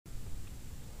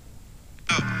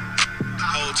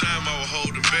whole time I was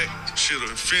holding back. Shit, an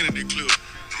infinity clip.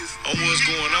 On what's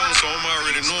going on, so I'm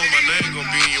already knowing my name gonna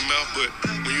be in your mouth. But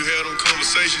when you have them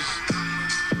conversations,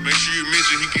 make sure you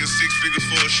mention he getting 6 figures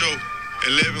for a show.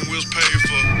 11 wheels paid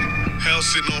for. House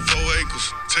sitting on 4 acres.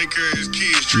 Take care of his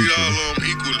kids, treat all of them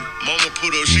equally. Mama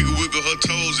put up, she could wiggle her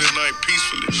toes at night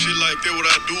peacefully. Shit like that, what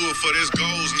I do it for, that's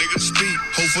goals, nigga. Speak,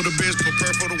 hope for the best,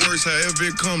 prepare for the worst, however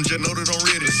it comes. Just know that I'm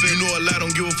ready. Say know a lot,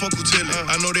 don't give a fuck who tell it.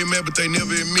 I know they mad, but they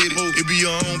never admit it. It be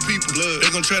your own people. They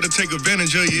gon' try to take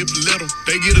advantage of you if you let them.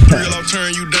 They get a thrill off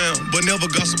turn you down, but never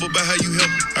gossip about how you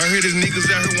help them. I hear these niggas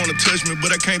out here wanna touch me,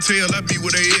 but I can't tell I be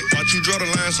where they at. Watch you draw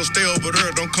the line, so stay over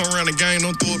there. Don't come around the game,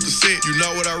 don't throw up the set. You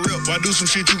know what I rep. Why do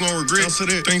some shit you gon' regret? Answer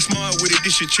that. Think smart with it,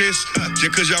 this your chest.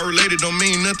 Just cause y'all related don't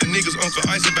mean nothing. Niggas Uncle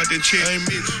Ice about that chest. I ain't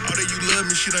mix. All that you love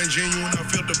me, shit ain't genuine. I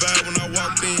felt the vibe when I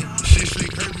walked in. Shit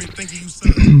slick hurt me thinking you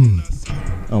said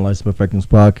Unlicensed Perfections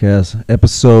Podcast,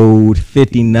 episode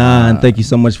 59. Thank you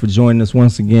so much for joining us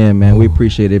once again, man. We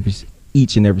appreciate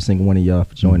each and every single one of y'all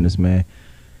for joining us, man.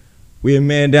 We had a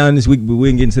man down this week, but we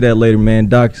can get into that later, man.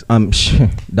 Doc's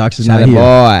is not here.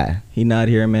 Boy. He not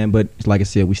here, man, but like I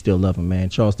said, we still love him, man.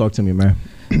 Charles, talk to me, man.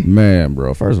 Man,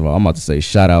 bro, first of all, I'm about to say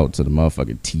shout out to the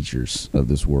motherfucking teachers of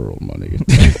this world, my nigga.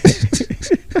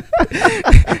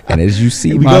 And as you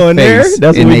see we my going face,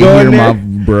 there? That's and what we they going hear there? my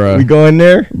bruh. We going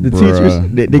there? The bruh,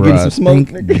 teachers? They getting some smoke?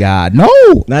 Thank God. No.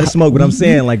 Not a smoke, but I'm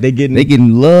saying, like, they getting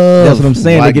love. That's what I'm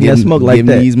saying. They getting that smoke like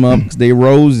that. These motherfuckers, they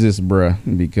roses, bruh,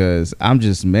 because I'm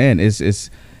just, man, it's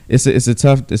a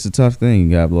tough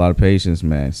thing. You have a lot of patience,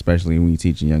 man, especially when you're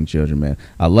teaching young children, man.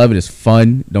 I love it. It's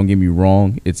fun. Don't get me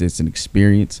wrong. It's an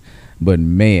experience. But,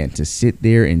 man, to sit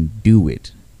there and do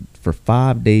it for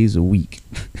 5 days a week,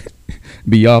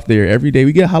 be off there every day.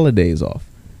 We get holidays off.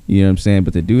 You know what I'm saying?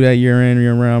 But to do that year in,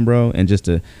 year round, bro, and just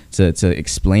to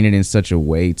explain it in such a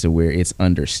way to where it's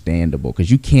understandable.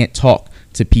 Because you can't talk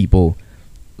to people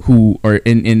who are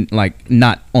in like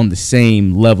not on the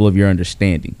same level of your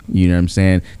understanding. You know what I'm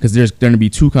saying? Because there's going to be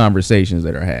two conversations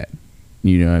that are had.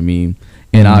 You know what I mean?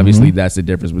 And obviously that's the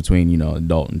difference between, you know,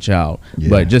 adult and child. Yeah.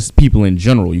 But just people in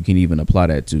general, you can even apply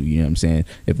that to. You know what I'm saying?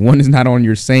 If one is not on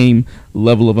your same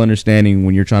level of understanding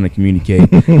when you're trying to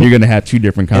communicate, you're going to have two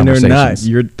different conversations. And they're not.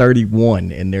 You're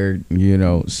 31 and they're, you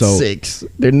know, so 6.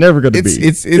 They're never going to be.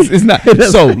 It's not.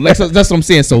 So that's what I'm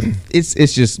saying. So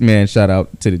it's just, man, shout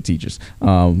out to the teachers.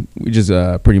 We just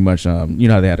pretty much, you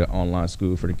know how they had an online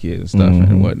school for the kids and stuff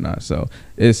and whatnot. So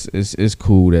it's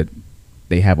cool that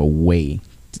they have a way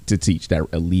to teach that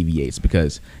alleviates,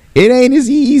 because it ain't as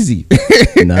easy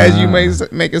as you may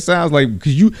make it sound like.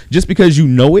 Because you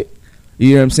know it,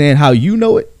 you know what I'm saying, how you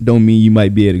know it don't mean you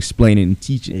might be able to explain it and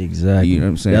teach it. Exactly. You know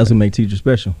what I'm saying? That's what make teachers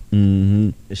special.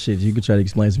 Shit, you could try to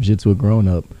explain some shit to a grown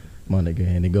up, my nigga,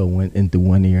 and they go in through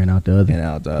one ear and out the other.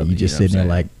 And you just sitting there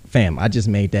like, fam, I just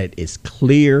made that as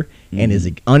clear and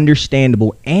as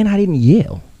understandable, and I didn't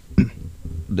yell.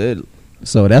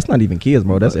 So that's not even kids,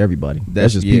 bro. That's everybody.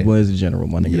 That's just people as a general,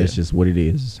 my nigga. That's just what it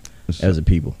is as a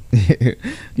people.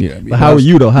 But how are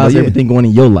you, though? How's everything going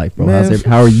in your life, bro? Man,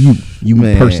 how are you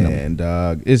personally? Man,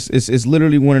 dog. It's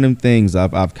literally one of them things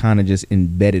I've kind of just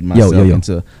embedded myself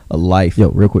into a life. Yo,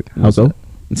 real quick. How so?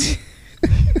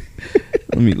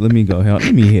 Let me go.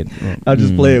 Let me hit. I'll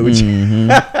just play it with you.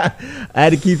 I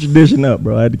had to keep tradition up,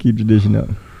 bro.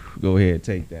 Go ahead,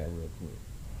 take that real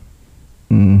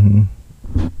quick.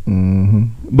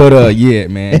 But yeah,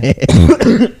 man.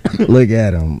 Look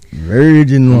at him,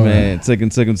 virgin line. Man, took him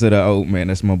to the oat, man.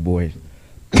 That's my boy.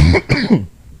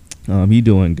 He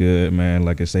doing good, man.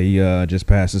 Like I say, he just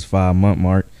passed his 5-month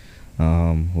mark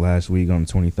last week on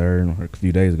the 23rd, or a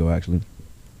few days ago actually.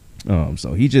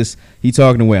 So he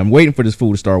talking away. I'm waiting for this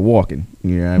fool to start walking.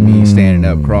 You know what I mean? Standing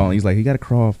up, crawling. He's like, you got to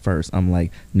crawl first. I'm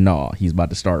like, nah. He's about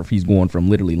to start. He's going from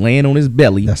literally laying on his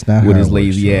belly with his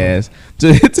lazy ass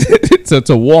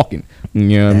to walking.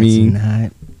 You know what I mean? That's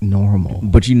not normal.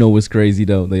 But you know what's crazy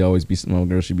though? They always be, small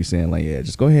girls should be saying like, yeah,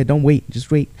 just go ahead, don't wait,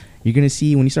 just wait. You're gonna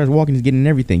see when he starts walking, he's getting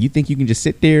everything. You think you can just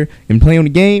sit there and play on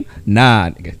the game? Nah,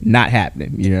 nigga, not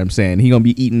happening. You know what I'm saying? He gonna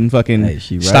be eating fucking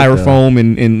styrofoam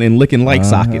and licking light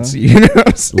sockets. You know what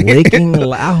I'm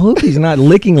saying? I hope he's not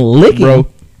licking, bro.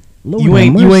 Lord, you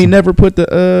ain't never put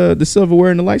the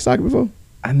silverware in the light socket before?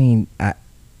 I mean,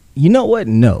 you know what?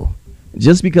 No.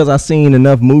 Just because I seen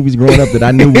enough movies growing up that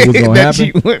I knew what was gonna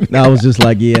happen, I was just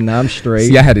like, yeah, nah, I'm straight.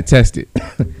 See, I had to test it.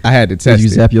 Did you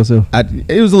zap yourself?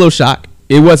 It was a little shock.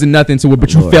 It wasn't nothing to it,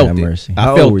 but you felt it. Mercy.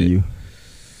 How old were you?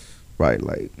 Right,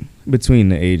 like between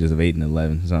the ages of 8 and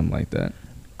 11, something like that.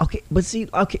 Okay, but see,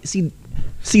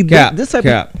 See, Cap, this type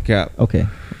cap. Okay.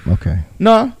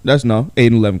 No, that's no 8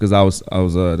 and 11 because I was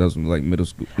that was like middle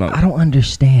school. No, I don't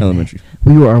understand. Elementary.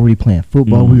 We were already playing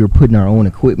football. We were putting our own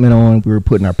equipment on. We were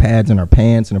putting our pads in our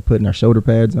pants and putting our shoulder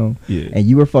pads on. Yeah. And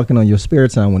you were fucking on your spare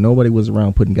time when nobody was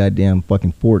around, putting goddamn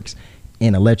fucking forks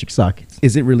in electric sockets.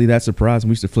 Is it really that surprising?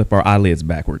 We used to flip our eyelids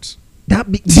backwards.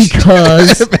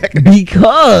 Because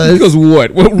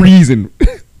what? What reason?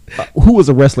 Who was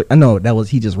a wrestler? I know that was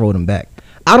he just rolled him back.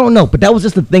 I don't know, but that was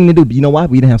just the thing to do. But you know why?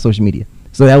 We didn't have social media,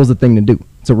 so that was the thing to do,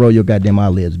 to roll your goddamn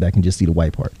eyelids back and just see the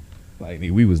white part. Like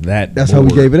we was that. That's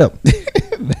bored. how we gave it up.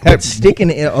 But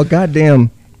sticking in a goddamn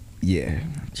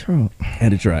Trump.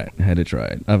 Had to try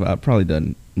it. I've probably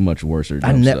done much worse.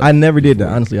 I never did that.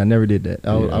 Honestly, I never did that.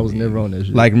 I was never on that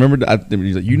shit. Like remember,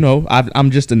 I'm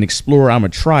just an explorer. I'm a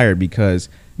trier because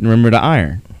remember the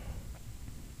iron.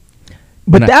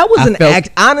 But that was an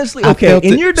accident. Honestly, okay.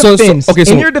 In your defense,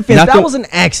 that was an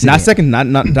accident. Not second,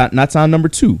 not time number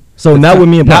 2. So not with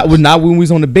me and Pops. Not when we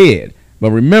was on the bed.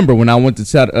 But remember when I went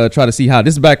to try to see how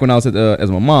this is back when I was at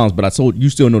my mom's. But I told you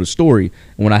still know the story.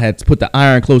 And when I had to put the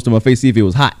iron close to my face, see if it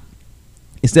was hot.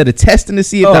 Instead of testing to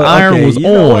see if the iron was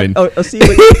on.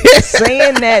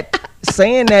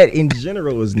 Saying that in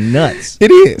general is nuts.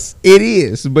 It is.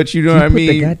 But you know what I mean?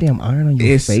 Put the goddamn iron on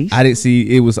your face. I didn't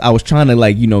see it was. I was trying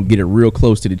to get it real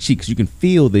close to the cheek because you can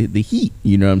feel the heat.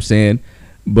 You know what I'm saying?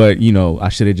 But I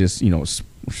should have just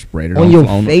sprayed it on your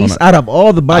face. Out of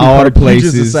all the body all part the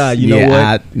places, aside, you know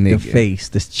what? The face,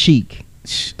 this cheek.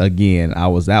 Again, that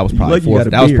was probably fourth.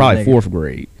 That was probably fourth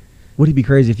grade. Would it be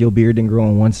crazy if your beard didn't grow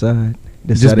on one side?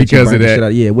 Just because of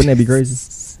that? Yeah, wouldn't that be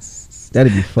crazy?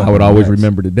 That'd be fun. I would always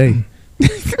remember the day.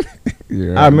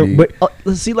 I remember,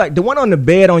 but see, like the one on the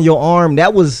bed on your arm,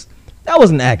 that was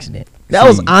an accident. That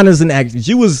was honest an accident.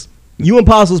 You and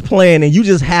Pops was playing, and you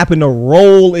just happened to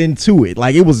roll into it.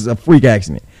 Like it was a freak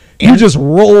accident. You just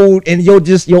rolled, and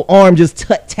your arm just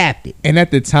tapped it. And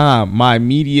at the time, my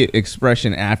immediate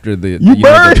expression after the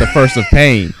first of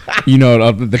pain,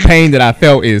 the pain that I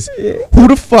felt is, who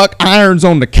the fuck irons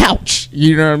on the couch?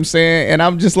 You know what I'm saying? And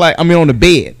I'm just like, on the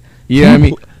bed. You know what I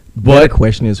mean? But the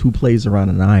question is, who plays around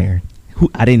an iron?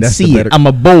 I didn't see it. I'm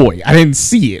a boy. I didn't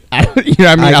see it. You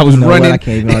know what I mean? I was running. I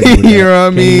can't even argue with that. You know what I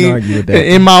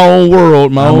mean? In my own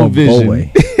world, my own vision.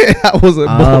 Boy.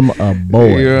 I'm a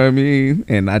boy. You know what I I mean?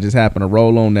 And I just happened to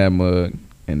roll on that mug,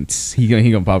 and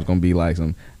Pop's gonna be like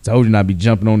told you not be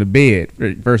jumping on the bed.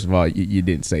 First of all, you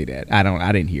didn't say that.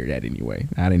 I didn't hear that anyway.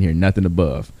 I didn't hear nothing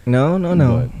above.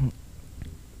 No.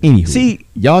 Anywho, see,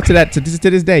 y'all to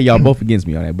this day, y'all both against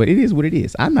me on that, but it is what it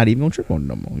is. I'm not even gonna trip on it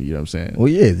no more. You know what I'm saying? Well,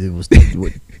 yeah, it was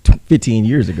 15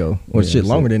 years ago, or shit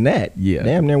longer than that. Yeah,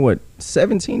 damn near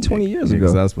 17, 20 years ago.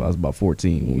 I was about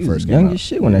 14 when we first came out. Young as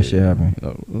shit when that shit happened.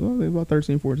 About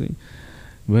 13, 14.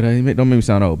 But don't make me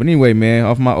sound old. But anyway, man,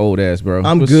 off my old ass, bro.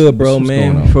 I'm good, bro,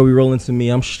 man. Before we roll into me,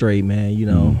 I'm straight, man. You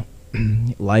know,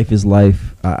 life is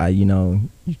life.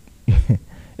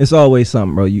 It's always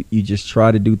something, bro. You just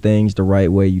try to do things the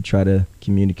right way. You try to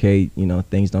communicate.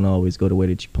 Things don't always go the way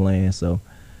that you plan. So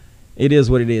it is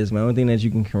what it is, man. Only thing that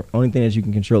you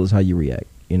can control is how you react.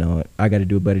 I got to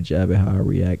do a better job at how I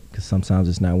react because sometimes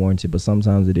it's not warranted, but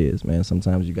sometimes it is, man.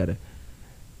 Sometimes you got to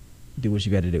do what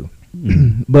you got to do.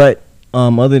 But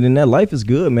other than that, life is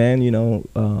good, man.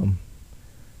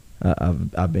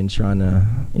 I've been trying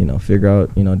to figure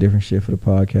out different shit for the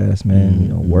podcast,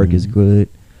 man. Work is good.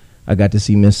 I got to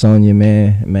see Miss Sonia,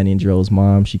 man, Manny and Joel's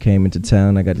mom. She came into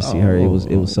town. I got to see her. It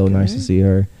was so nice to see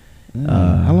her.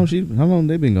 How long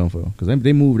they been gone for? Because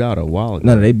they moved out a while ago.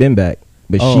 No, they've been back,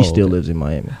 but she still lives in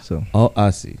Miami. So I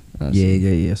see.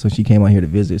 Yeah. So she came out here to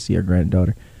visit, see her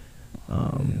granddaughter.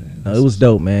 It was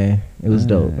dope, man. It was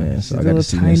dope, man. So I got to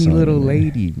see tiny Sonia, little man.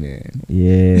 lady, man.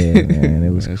 Yeah, man. It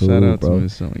was cool, shout out bro. to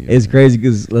Miss Sonia. It's crazy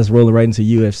because let's roll it right into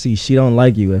UFC. She don't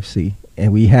like UFC.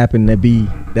 And we happened to be,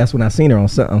 that's when I seen her on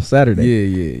Saturday.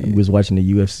 Yeah. We was watching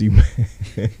the UFC.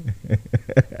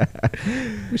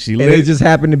 She and it just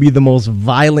happened to be the most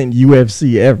violent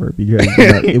UFC ever because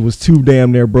it was 2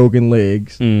 damn near broken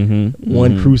legs,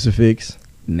 one crucifix,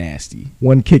 nasty,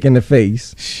 one kick in the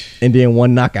face, and then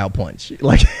one knockout punch.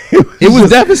 Like it was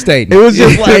devastating. It was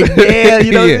just like,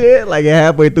 yeah, like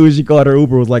halfway through she called her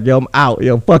Uber, was like, yo, I'm out,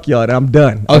 yo, fuck y'all, I'm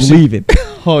done, I'm leaving.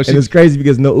 And it's crazy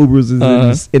because no Ubers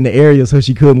is in the area, so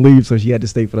she couldn't leave, so she had to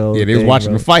stay for the whole thing. Yeah, they was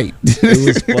watching the fight. It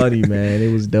was funny, man.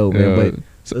 It was dope, man. But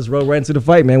so let's roll right into the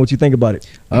fight, man. What you think about it?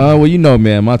 Well,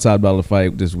 man, my top dollar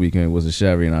fight this weekend was a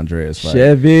Chevy and Andreas fight.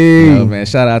 Chevy. Man,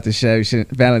 shout out to Chevy,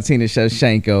 Valentina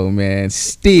Shevchenko, man.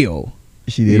 Still.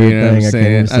 She did her thing. I can't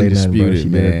even say undisputed, nothing, bro. She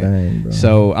did her thing, bro.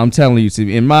 So I'm telling you,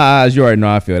 in my eyes, you already know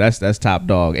how I feel. That's top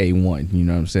dog, A1. You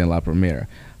know what I'm saying? La Primera.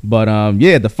 But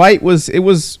yeah, the fight was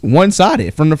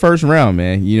one-sided from the first round,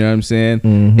 man. You know what I'm saying?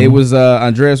 Mm-hmm. It was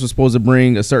Andreas was supposed to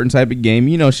bring a certain type of game.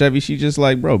 You know, Chevy, she just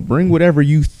like, bro, bring whatever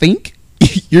you think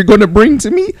you're gonna bring to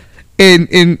me, and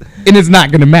it's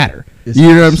not gonna matter. You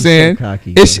know what I'm saying? So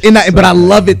cocky, but I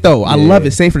love it though. I love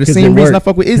it. Same for the same reason I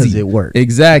fuck with Izzy. It worked.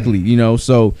 Exactly. You know,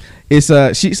 so it's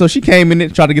she came in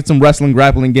it, tried to get some wrestling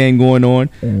grappling game going on.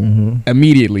 Mm-hmm.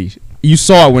 Immediately, you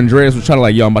saw it when Andreas was trying to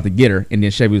like, yo, I'm about to get her, and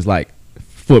then Chevy was like,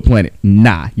 foot planted.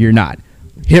 Nah, you're not.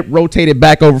 Hip rotated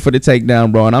back over for the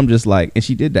takedown, bro. And I'm just like, and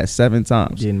she did that 7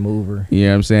 times. Didn't move her. You know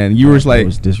what I'm saying? You were just like, it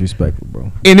was disrespectful,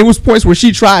 bro. And it was points where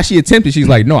she attempted. She's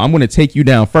like, no, I'm going to take you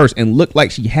down first, and looked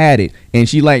like she had it. And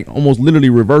she like almost literally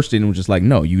reversed it and was just like,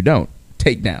 no, you don't.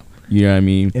 Take down. You know what I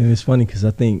mean? And it's funny because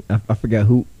I think, I forgot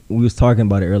who, we was talking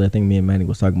about it earlier. I think me and Manny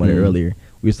was talking about it earlier.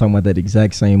 We was talking about that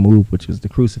exact same move, which was the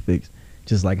crucifix.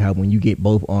 Just like how when you get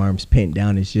both arms pinned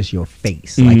down, it's just your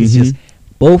face. Like it's just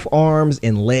both arms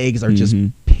and legs are just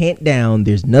pent down.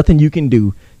 There's nothing you can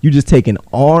do. You just taking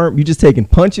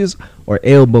punches or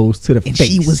elbows to the face.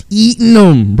 She was eating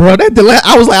them, bro.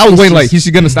 I was waiting like, he's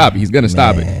gonna stop it. He's gonna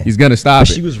stop it. He's gonna stop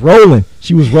it. She was rolling.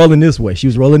 She was rolling this way. She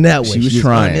was rolling that way. She was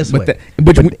trying this but way.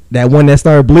 But that one that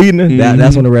started bleeding,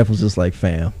 that's when the ref was just like,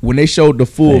 fam. When they showed the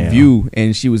full view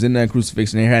and she was in that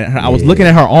crucifix and I was looking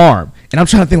at her arm and I'm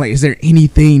trying to think like, is there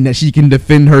anything that she can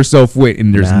defend herself with?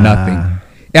 And there's nothing.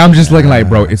 And I'm just looking like,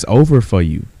 bro, it's over for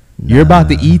you. You're about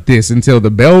to eat this until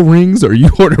the bell rings or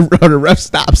the ref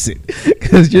stops it,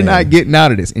 because you're not getting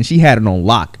out of this. And she had it on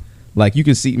lock. Like you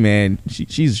can see, man,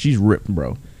 she's ripped,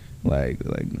 bro. Like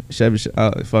Chevy,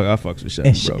 I fucks with Chevy,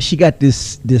 and bro. She got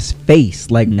this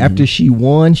face. Like after she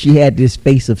won, she had this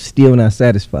face of still not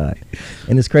satisfied.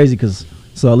 And it's crazy because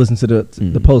I listened to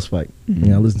the post fight.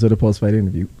 I listened to the post fight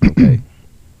interview. Okay,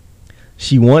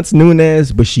 she wants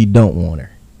Nunes, but she don't want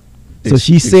her. So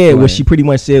she said what she pretty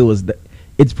much said was that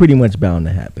it's pretty much bound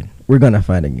to happen. We're going to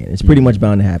fight again. It's pretty much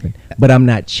bound to happen. But I'm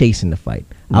not chasing the fight.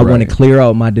 I want to clear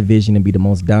out my division and be the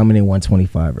most dominant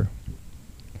 125er.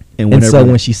 And so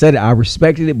when she said it, I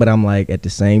respected it. But I'm like, at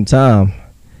the same time,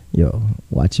 yo,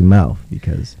 watch your mouth,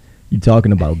 because you're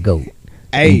talking about GOAT.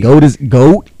 Hey. And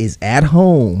GOAT is at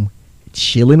home,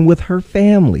 chilling with her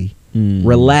family,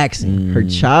 relaxing. Her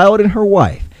child and her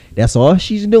wife. That's all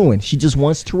she's doing. She just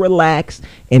wants to relax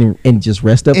and just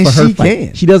rest up for her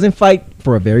fight. She doesn't fight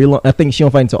for a very long. I think she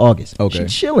don't fight until August. Okay,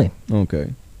 she's chilling.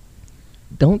 Okay.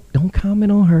 Don't comment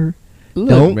on her.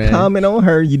 Don't comment on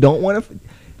her. You don't want to.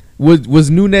 Was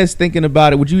Nunes thinking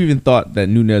about it? Would you even thought that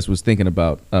Nunes was thinking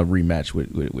about a rematch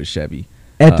with Chevy?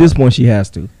 At this point, she has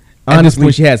to. Honestly, at this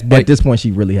point she has, but at this point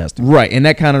she really has to. Right, and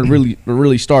that kind of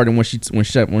really started when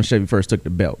Chevy first took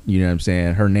the belt. You know what I'm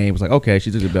saying? Her name was like, okay,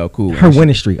 she took the belt, cool. Her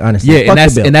winning streak, honestly. Yeah, and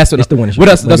that's what it's the winning streak.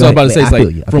 That's what I was about to say. It's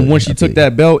like from when she took you.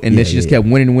 that belt and then she just kept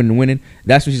winning.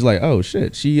 That's when she's like, oh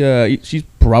shit, she's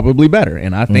probably better,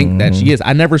 and I think that she is.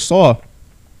 I never saw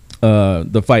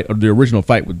the fight or the original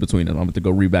fight between them. I'm going to go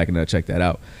read back and check that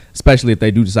out. Especially if they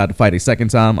do decide to fight a second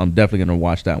time, I'm definitely going to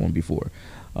watch that one before.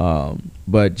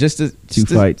 But just two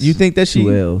fights, you think that she?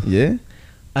 Yeah,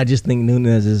 I just think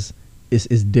Nunes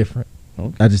is different.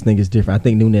 Okay. I just think it's different. I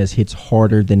think Nunes hits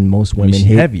harder than most women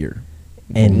hit. Heavier,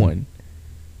 and one.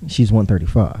 She's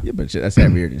 135. Yeah, but that's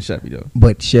heavier than Chevy though.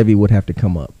 But Chevy would have to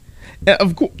come up.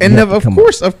 Of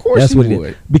course, of course, that's what would. It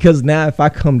is. Because now, if I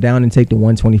come down and take the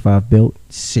 125 belt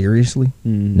seriously,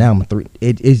 now I'm a 3.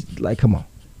 It is like, come on.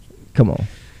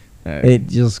 It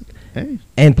just. Hey.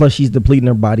 And plus, she's depleting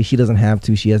her body. She doesn't have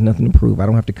to. She has nothing to prove. I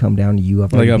don't have to come down to you.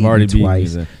 I've already beat you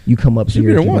twice. You come up here. She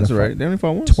beat her once, right? They only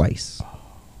fought once.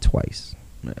 Twice.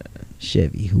 Man.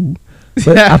 Chevy, who?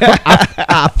 But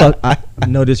I fuck.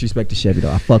 No disrespect to Chevy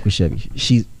though. I fuck with Chevy.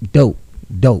 She's dope,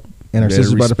 and her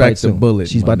sister's about to fight soon. Bullet,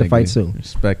 she's about to fight soon.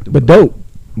 Respect the but dope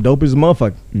is a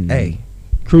motherfucker. Hey,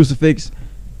 crucifix,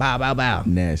 bow.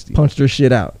 Nasty. Punched her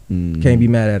shit out. Can't be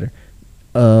mad at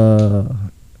her.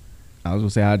 I was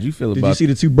gonna say, how'd you feel about? Did you see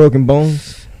the 2 broken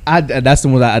bones? That's the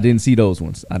ones I didn't see those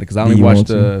ones because I only watched.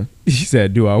 He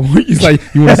said, "Do I want?" He's like,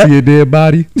 "You want to see a dead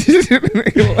body?"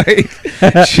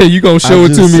 Like, shit, you gonna show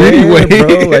it to me anyway,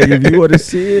 bro. Like, if you want to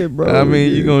see it, bro. I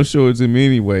mean, you gonna show it to me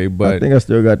anyway. But I think I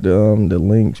still got the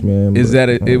links, man. Is that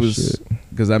it? It was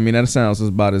because I mean that sounds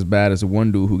about as bad as the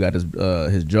one dude who got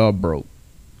his jaw broke.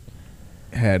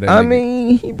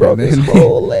 He broke his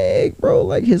whole leg, bro.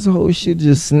 Like his whole shit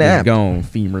just snapped. Gone,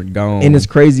 femur gone. And it's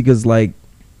crazy because like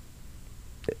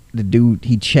the dude,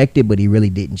 he checked it, but he really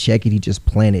didn't check it. He just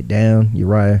planted down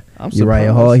Uriah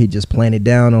Hall. He just planted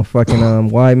down on fucking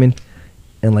Weidman,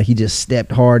 and like he just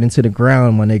stepped hard into the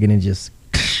ground, my nigga, and just.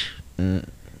 And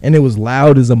it was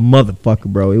loud as a motherfucker,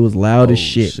 bro. It was loud as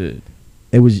shit.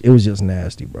 It was just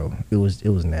nasty, bro. It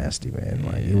was nasty, man.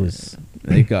 Like it was.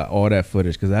 They got all that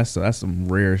footage because that's some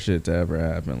rare shit to ever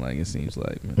happen. Like it seems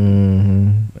like,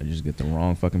 man. But you just get the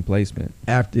wrong fucking placement.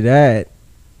 After that,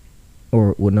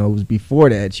 or well, no, it was before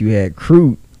that. You had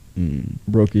Crute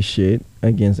broke his shit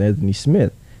against Anthony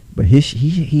Smith, but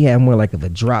he had more like of a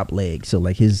drop leg. So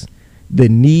like the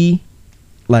knee,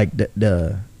 like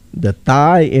the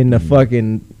thigh and the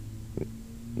fucking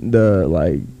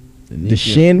the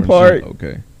shin part,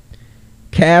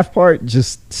 calf part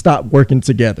just stopped working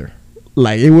together.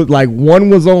 Like it was like one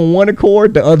was on one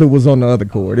accord, the other was on the other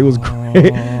cord. It was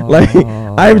crazy. Like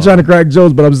I ain't trying to crack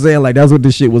jokes, but I'm saying like that's what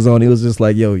this shit was on. It was just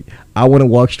like, yo, I want to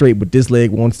walk straight, but this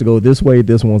leg wants to go this way,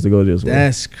 this wants to go this way.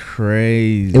 That's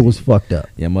crazy. It was fucked up.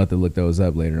 Yeah, I'm about to look those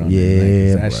up later on.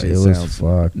 Yeah, that bro, shit it was sounds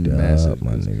fucked massive, up,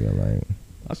 my nigga. Like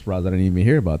I'm surprised I didn't even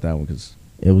hear about that one because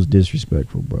it was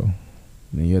disrespectful, bro.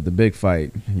 Then you had the big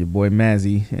fight, your boy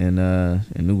Mazzy and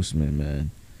Usman,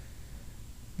 man.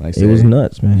 Like it was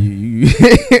nuts, man.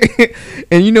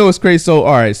 And you know what's crazy? So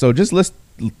all right, so just let's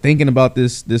thinking about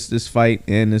this fight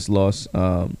and this loss.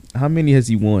 How many has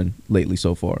he won lately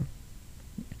so far?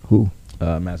 Who?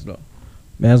 Masvidal.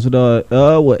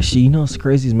 Masvidal. What? You know what's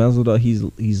crazy is Masvidal.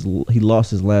 He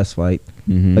lost his last fight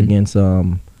against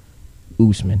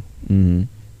Usman. And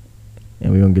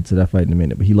we're gonna get to that fight in a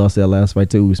minute. But he lost that last fight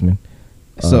to Usman.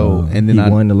 So and then he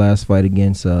won the last fight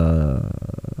against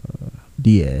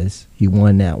Diaz. He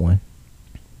won that one.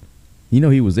 You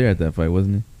know he was there at that fight,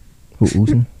 wasn't he? Who,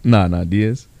 Usman? Nah,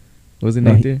 Diaz. Wasn't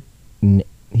Nate there?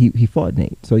 He fought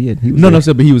Nate. So yeah, he was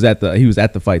but he was at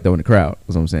the fight though in the crowd.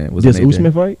 That's what I'm saying. Was this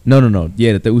Usman fight? No.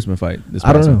 Yeah, the Usman fight.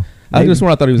 I don't know. I just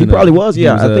thought he was. He probably was.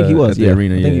 Yeah, I think he was. At the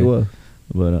arena. I think he was.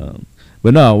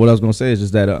 But no, what I was gonna say is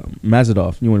just that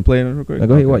Masvidal. You want to play it real quick?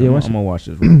 Go ahead. Okay, I'm gonna watch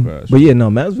this real quick. But yeah,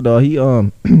 no, Masvidal. He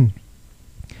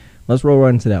let's roll right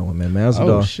into that one, man. Masvidal.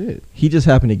 Oh shit. He just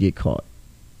happened to get caught.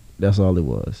 That's all it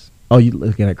was. Oh, you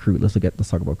looking at Crute? Let's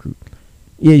talk about Crute.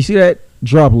 Yeah, you see that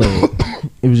drop leg?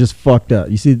 It was just fucked up.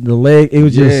 You see the leg? It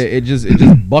was it just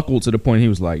buckled to the point he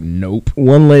was like, nope.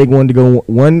 One leg wanted to go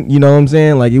one. You know what I'm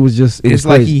saying? Like it was just. It's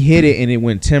like he hit it and it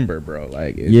went timber, bro.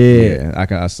 Like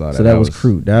I saw that. So that was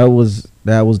Crute.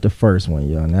 That was the first one,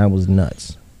 yo, and that was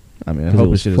nuts. I mean, I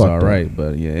hope this shit is all right,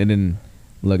 but yeah, it didn't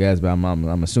look as bad.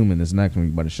 I'm assuming this next one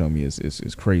you're about to show me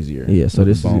is crazier. Yeah, so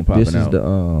this is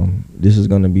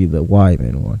gonna be the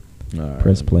Weidman one. Right,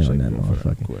 press play on that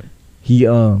motherfucker. He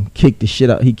kicked the shit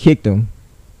out. He kicked him,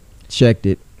 checked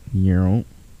it. And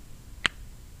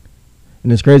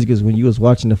it's crazy because when you was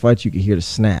watching the fight, you could hear the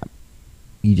snap.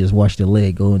 You just watched the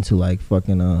leg go into like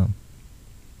fucking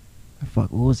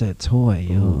what was that toy?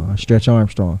 Yo, Stretch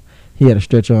Armstrong. He had a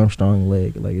Stretch Armstrong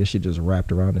leg. Like this shit just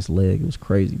wrapped around his leg. It was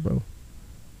crazy, bro.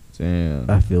 Damn.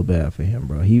 I feel bad for him,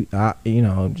 bro.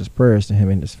 Just prayers to him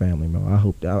and his family,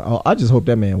 bro. I just hope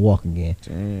that man walk again.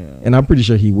 Damn. And I'm pretty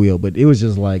sure he will. But it was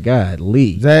just like, God,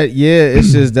 Lee.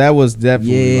 It's just that was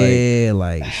definitely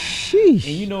like sheesh.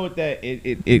 And you know what that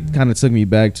it kind of took me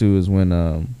back to is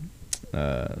when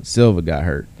Silva got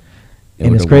hurt.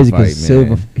 And it's crazy because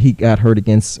Silva he got hurt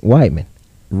against Weidman.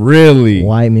 Really?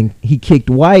 Weidman, he kicked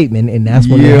Weidman, and that's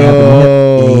when it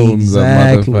happened.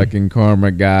 Exactly. The motherfucking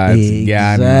karma gods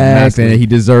got him. Not saying he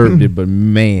deserved it, but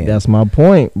man, that's my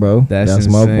point, bro. That's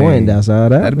my point. That's how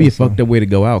that. That'd be a fucked up way to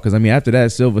go out. Because I mean, after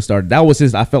that, Silva started. That was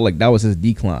his. I felt like that was his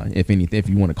decline, if anything, if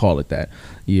you want to call it that.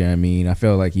 You know what I mean? I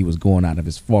felt like he was falling out of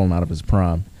his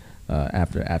prime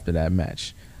after that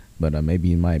match. But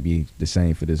maybe it might be the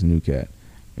same for this new cat.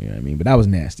 You know what I mean? But that was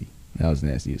nasty. That was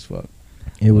nasty as fuck.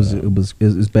 It was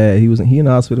bad. He in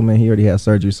the hospital, man. He already had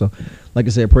surgery. So, like I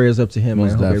said, prayers up to him, man.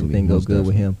 I hope everything goes good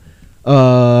with him.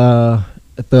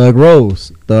 Thug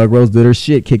Rose did her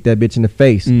shit, kicked that bitch in the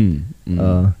face,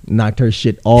 knocked her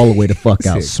shit all the way the fuck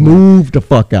out, smooth the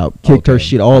fuck out, kicked her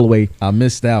shit all the way. I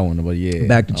missed that one, but yeah,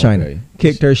 back to China,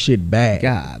 kicked her shit bad.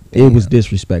 God, it was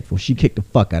disrespectful. She kicked the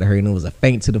fuck out of her, and it was a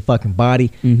feint to the fucking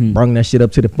body, brung that shit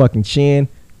up to the fucking chin,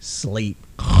 sleep.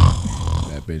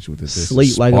 That bitch with the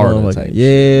sleep like a motherfucker.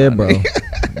 Yeah, bro.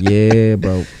 Yeah,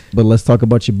 bro. But let's talk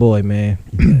about your boy, man.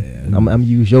 Yeah. I'm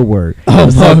use your word.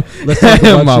 Let's talk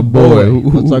about my boy.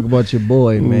 Let's talk about your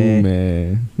boy, man. Ooh,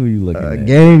 man. Who you looking at?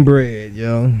 Game bread,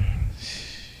 yo.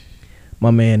 My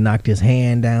man knocked his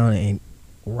hand down and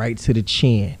right to the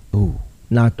chin. Ooh.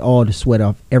 Knocked all the sweat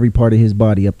off every part of his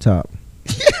body up top.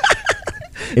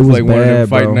 It was like bad, one of them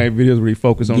fight bro. night videos where he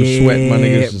focus on the sweat. My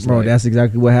niggas just bro, like, that's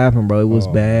exactly what happened, bro. It was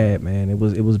bad, man. It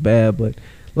was bad, but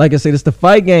like I said, it's the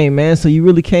fight game, man. So you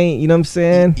really can't, you know what I'm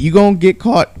saying? You gonna get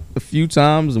caught a few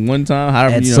times and one time.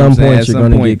 However, at you know some what I'm point, saying? you're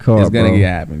gonna get caught. It's gonna bro. get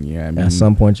happen. Yeah, I mean, at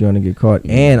some point you're gonna get caught,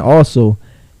 and also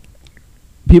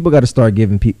people got to start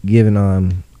giving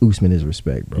Usman his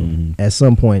respect, bro. At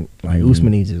some point, like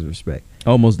Usman needs his respect.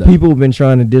 Almost done. People have been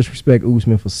trying to disrespect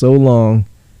Usman for so long.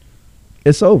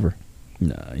 It's over.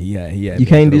 Nah, yeah. You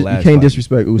can't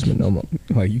disrespect Usman no more.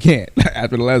 Like you can't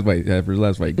after the last fight. After the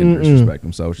last fight, you couldn't disrespect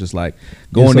him. So it's just like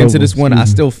going into this one, I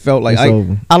still felt like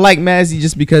I like Mazzy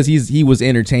just because he was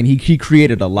entertained. He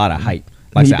created a lot of hype.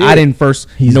 Like I said, I didn't first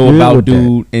know about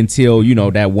dude until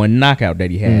that one knockout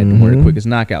that he had, one of the quickest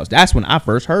knockouts. That's when I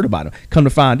first heard about him. Come to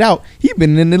find out, he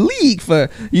been in the league for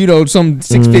some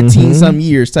 15 some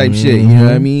years type shit. You know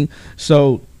what I mean?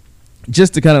 So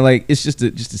just to kind of like, it's just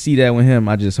to see that with him.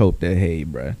 I just hope that, hey,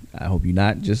 bro, I hope you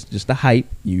not just the hype.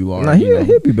 You are. Nah,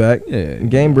 he'll be back. Yeah,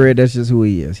 Game Bread. That's just who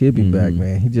he is. He'll be back,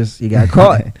 man. He got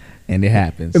caught. And it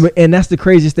happens. And that's the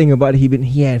craziest thing about it.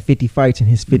 He had 50 fights, and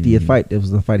his 50th fight, it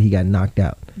was the fight he got knocked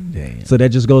out. Damn. So that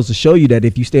just goes to show you that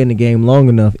if you stay in the game long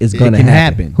enough, it's going to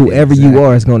happen. Whoever you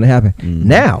are, it's going to happen.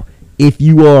 Now, if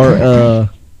you are,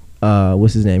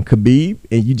 what's his name, Khabib,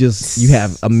 and you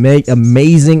have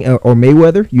amazing, or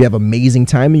Mayweather, you have amazing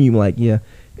timing, you're like, yeah,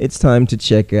 it's time to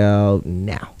check out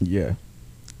now. Yeah.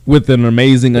 With an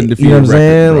amazing undefeated record. You know what I'm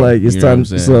saying? Bro. Like, it's time.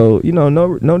 So,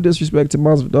 no disrespect to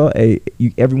Masvidal. Hey,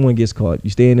 everyone gets caught.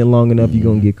 You stay in it long enough, you're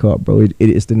going to get caught, bro.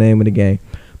 It's the name of the game.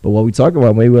 But what we talking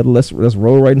about, Mayweather, let's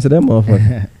roll right into that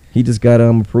motherfucker. He just got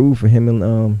approved for him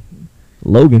and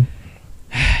Logan.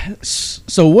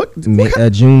 So what?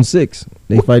 June 6th.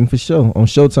 They fighting for show on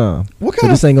Showtime. So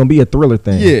this ain't going to be a thriller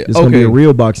thing. Yeah, it's going to be a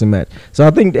real boxing match. So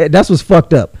I think that's what's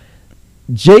fucked up.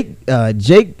 Is it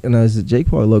Jake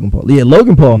Paul or Logan Paul? Yeah,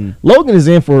 Logan Paul. Logan is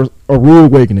in for a rude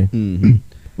awakening.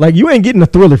 Like, you ain't getting a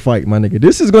thriller fight, my nigga.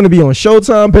 This is going to be on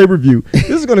Showtime pay-per-view. This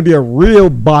is going to be a real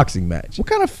boxing match. What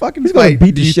kind of fucking fight do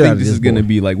you think this is going to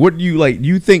be? Like, what do you like?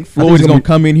 You think Floyd is going to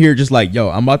come in here just like, yo,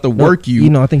 I'm about to work you.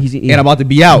 I think and I'm about to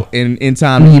be out in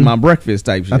time to eat my breakfast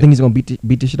type shit. I think he's going to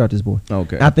beat the shit out this boy.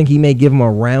 Okay. I think he may give him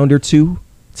a round or two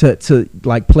to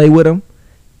like play with him.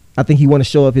 I think he want to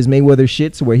show up his Mayweather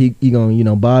shit to where he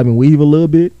gonna bob and weave a little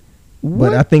bit.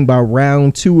 What? But I think by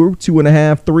round 2 or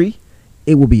 2.5, 3,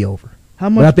 it will be over. How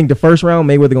much? But I think the first round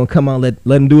Mayweather gonna come out, let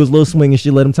him do his little swing and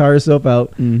shit, let him tire himself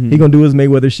out. He gonna do his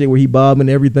Mayweather shit where he bobbing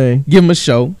everything. Give him a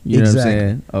show. You know what I'm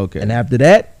saying? Okay. And after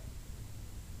that,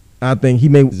 I think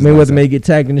Mayweather may get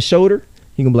tagged in the shoulder.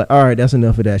 He gonna be like, all right, that's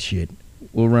enough of that shit.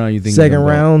 What round you think? Second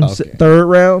round, third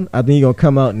round, I think he gonna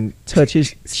come out and touch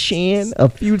his chin a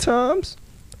few times.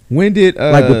 When did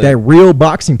like with that real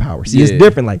boxing power? See, it's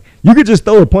different. Like, you could just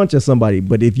throw a punch at somebody,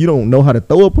 but if you don't know how to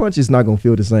throw a punch, it's not gonna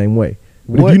feel the same way.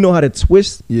 But if you know how to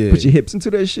twist, put your hips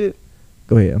into that shit.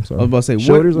 Go ahead. I'm sorry. I was about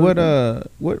to say,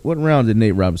 what round did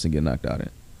Nate Robinson get knocked out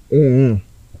in?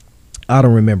 I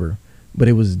don't remember, but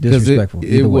it was disrespectful.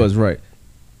 It was right.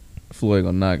 Floyd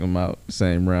gonna knock him out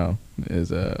same round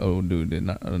as old dude did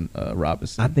not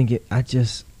Robinson. I think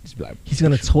he's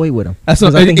gonna toy with him. That's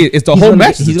what I think. It's the whole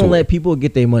match. He's gonna let people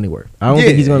get their money worth. I don't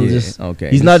think he's gonna just. Okay.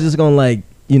 He's not just gonna like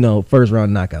first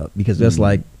round knockout, because that's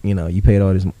like you paid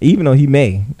all this. Even though he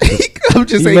may. I'm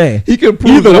just saying he could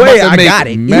prove either way. I got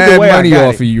it. Mad money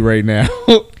off of you right now.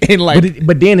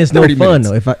 But then it's no fun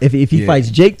though. If he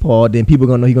fights Jake Paul, then people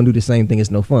gonna know he's gonna do the same thing.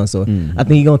 It's no fun. So I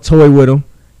think he's gonna toy with him,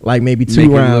 like maybe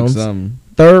 2 rounds.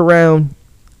 Third round.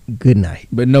 Good night.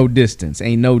 But no distance.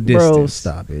 Ain't no distance. Bro,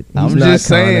 stop it. I'm just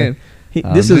saying.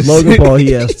 This is Logan Paul.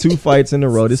 He has 2 fights in a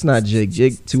row. This not Jake.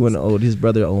 Jake 2-0. His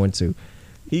brother 0-2.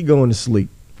 He going to sleep.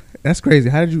 That's crazy.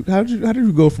 How did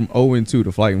you go from 0-2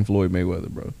 to fighting Floyd Mayweather,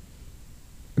 bro?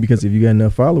 Because if you got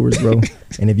enough followers, bro,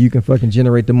 and if you can fucking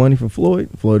generate the money for Floyd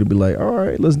will be like, all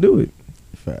right, let's do it.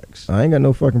 Facts. I ain't got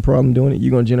no fucking problem doing it.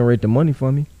 You gonna generate the money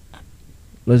for me?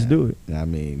 Let's do it. I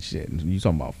mean, shit. You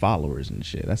talking about followers and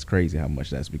shit. That's crazy how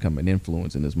much that's become an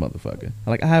influence in this motherfucker.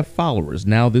 Like, I have followers.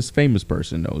 Now this famous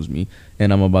person knows me,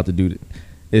 and I'm about to do it.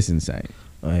 It's insane.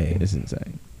 Hey, it's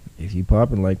insane. If you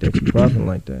popping like that, you popping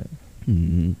like that.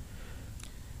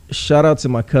 Shout out to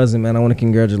my cousin, man. I want to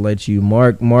congratulate you.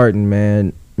 Mark Martin,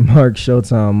 man. Mark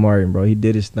Showtime Martin, bro. He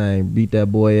did his thing. Beat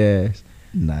that boy ass.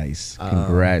 Nice.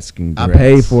 Congrats. I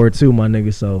paid for it too, my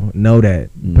nigga. So know that.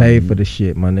 Paid for the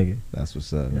shit, my nigga. That's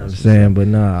what's up. You know what I'm saying? But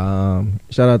nah,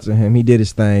 shout out to him. He did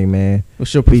his thing, man.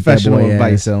 What's your professional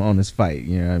advice on this fight?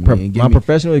 You know what I mean? My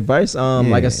professional advice,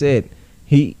 like I said,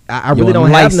 I really don't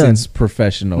have none.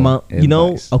 Professional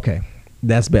advice. Okay,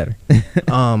 that's better.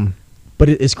 But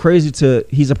it's crazy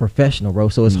he's a professional, bro.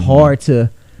 So it's hard to,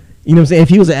 you know what I'm saying? If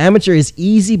he was an amateur, it's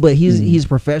easy, but he's a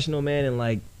professional, man. And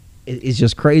like, it's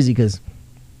just crazy because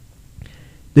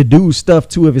the dude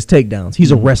stuffed 2 of his takedowns. He's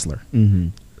a wrestler.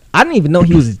 I didn't even know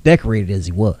he was as decorated as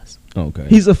he was. Okay.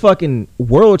 He's a fucking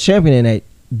world champion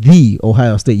the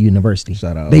Ohio State University.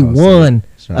 Shout out They Ohio won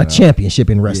State. a championship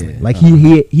in wrestling. Yeah. Like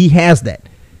he has that.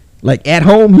 Like at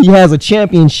home, he has a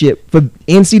championship for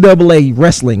NCAA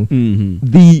wrestling.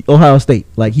 The Ohio State,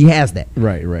 like he has that.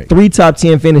 Right. 3 top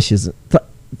 10 finishes,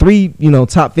 3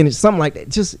 top finish, something like that.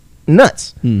 Just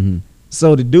nuts.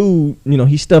 So the dude,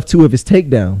 he stuffed 2 of his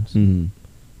takedowns,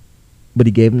 but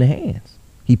he gave him the hands.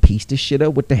 He pieced his shit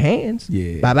up with the hands.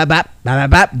 Yeah. Bop, bop, bop, bop, bop,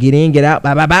 bop. Get in, get out.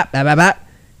 Bop, bop, bop, bop, bop, bop.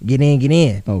 Get in, get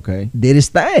in. Okay. Did his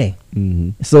thing.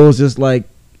 So it's just like,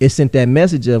 it sent that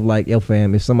message of like, yo,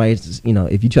 fam, if somebody,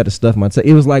 if you try to stuff my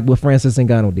it was like what Francis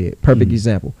Ngannou did. Perfect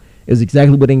example. It was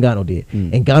exactly what Ngannou did.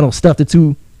 Ngannou stuffed the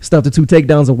two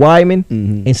takedowns of Weidman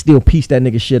and still pieced that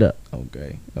nigga shit up.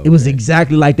 Okay. It was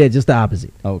exactly like that, just the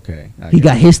opposite. Okay. He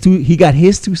got his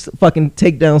two fucking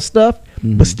takedown stuff,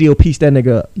 but still pieced that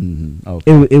nigga up.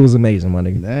 Okay. It was amazing, my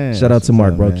nigga. Damn, Shout out to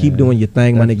Mark, bro. man. Keep doing your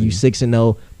thing, my nigga. You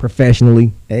 6-0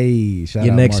 professionally. Hey, shout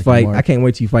Your out next Marky fight, Mark. I can't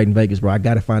wait till you fight in Vegas, bro. I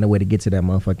gotta find a way to get to that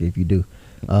motherfucker if you do.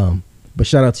 But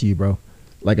shout out to you, bro.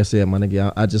 Like I said, my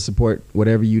nigga, I just support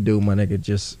whatever you do, my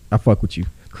nigga. I fuck with you.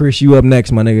 Chris, you up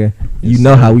next, my nigga. You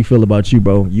know how we feel about you,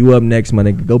 bro. You up next, my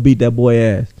nigga. Go beat that boy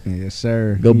ass. Yes,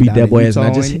 sir. Go beat that boy ass.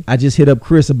 And Utah, I just hit up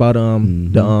Chris about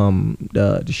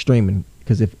the streaming,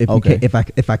 because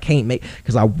if I can't make,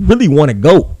 because I really want to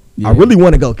go. Yeah. I really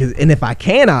want to go, and if I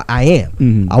can, I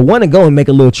am. I want to go and make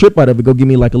a little trip out of it. Go give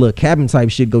me like a little cabin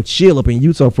type shit. Go chill up in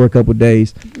Utah for a couple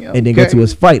days, and then go to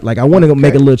his fight. Like I want to go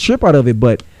make a little trip out of it,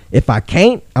 but if I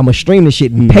can't, I'm gonna stream the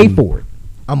shit and pay for it.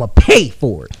 I'm gonna pay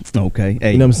for it. Okay.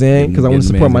 Hey, you know what I'm saying? Because I want to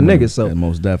support my niggas. So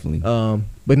most definitely.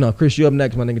 but no, Chris, you up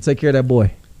next, my nigga. Take care of that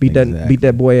boy. Beat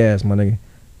that boy ass, my nigga.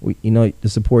 The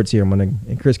support's here, my nigga.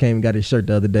 And Chris came and got his shirt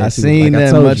the other day. I too. seen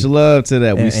like that. Much love to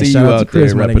that. We and see you shout out out to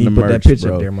Chris, there my nigga. repping He the put that merch, picture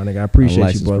bro. up there, my nigga. I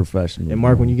appreciate you, bro. Professional, and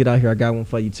Mark, bro. when you get out here, I got one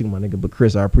for you too, my nigga. But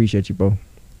Chris, I appreciate you, bro.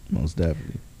 Most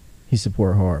definitely. He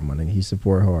support hard, my nigga. He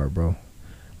support hard, bro.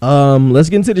 Let's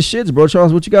get into the shits, bro.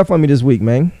 Charles, what you got for me this week,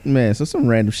 man? Man, so some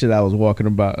random shit I was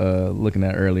looking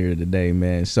at earlier today,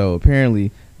 man. So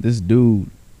apparently this dude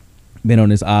been on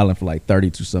this island for like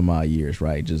 32 some odd years,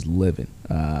 right? Just living.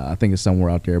 I think it's somewhere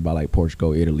out there by like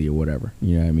Portugal, Italy, or whatever.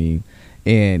 You know what I mean?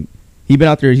 And he been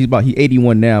out there. He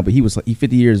 81 now, but he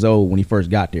 50 years old when he first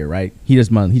got there, right? He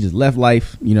just left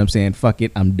life. You know what I'm saying? Fuck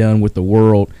it, I'm done with the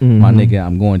world, my nigga.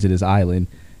 I'm going to this island.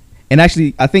 And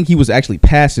actually, I think he was actually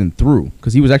passing through,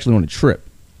 because he was actually on a trip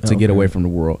to get away from the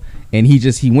world. And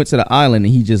he went to the island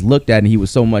and he just looked at it and he was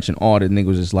so much in awe that the nigga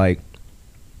was just like,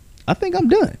 I think I'm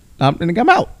done. I think I'm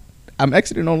out. I'm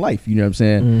exiting on life. You know what I'm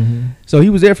saying? So he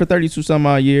was there for 32 some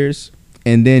odd years.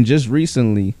 And then just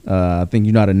recently, I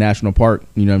think, at a national park,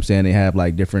 you know what I'm saying? They have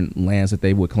like different lands that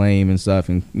they would claim and stuff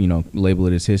and, label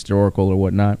it as historical or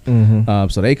whatnot.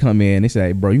 So they come in, they say,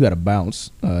 hey, bro, you got to bounce.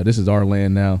 This is our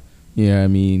land now. You know what I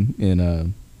mean?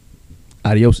 And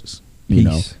adioses.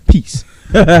 Peace.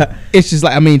 It's just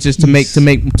like, just to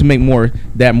make more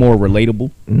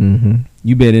relatable.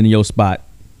 You been in your spot,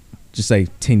 just say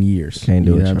 10 years. Can't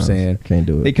do it. You know what I'm saying? Can't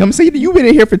do it. They come say you been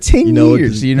in here for 10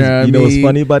 years. You know what I mean? You know what's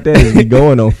funny about that is we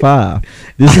going on 5.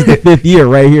 This is the 5th year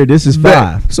right here. This is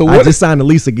 5. So I just signed the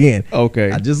lease again.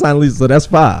 Okay. I just signed the lease, so that's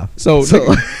 5. So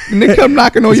they come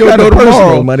knocking on your door personal,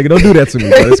 tomorrow. my nigga. Don't do that to me,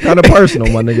 bro. It's kind of personal,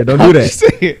 my nigga. Don't do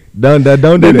that. Don't do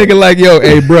that. Nigga like, yo,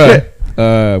 hey, bro.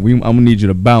 I'm gonna need you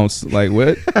to bounce. Like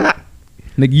what?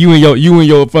 Nigga, you and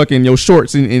your fucking your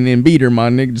shorts and beater, my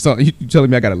nigga. So you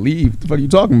telling me I gotta leave? What the fuck are you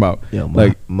talking about? Yo,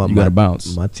 you gotta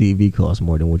bounce. My TV costs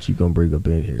more than what you gonna bring up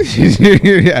in here.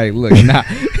 Hey, look,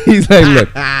 he's like, look,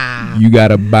 you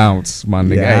gotta bounce, my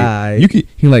nigga. Yeah, hey,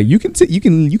 you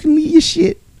can leave your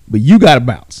shit, but you gotta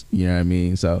bounce. You know what I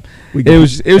mean? So it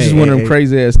was just one of them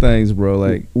crazy ass things, bro.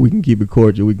 Like we can keep it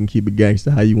cordial, we can keep it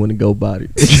gangster. How you want to go about it?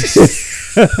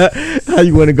 How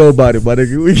you want to go about it, my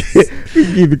nigga? We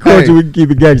can keep it cordial, we can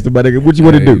keep it gangster, my nigga. What you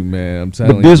want to do, man? I'm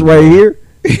telling you, this right here,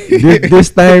 this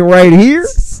thing right here,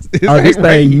 this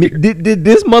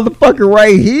motherfucker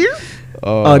right here.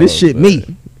 Oh, this shit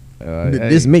me.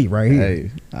 This me right here.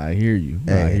 Hey, I hear you.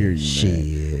 I hear you, shit.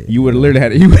 Man. You would have literally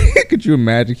had. Could you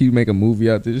imagine? He make a movie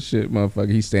out this shit,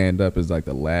 motherfucker. He stand up as like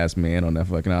the last man on that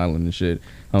fucking island and shit.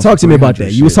 Talk to me about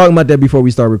that. You was talking about that before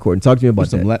we start recording. Talk to me about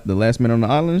that. The last man on the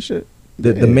island and shit.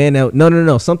 The man that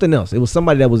no something else. It was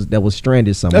somebody that was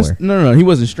stranded somewhere. No. He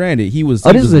wasn't stranded. He was.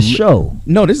 This is a show.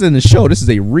 No, this isn't a show. This is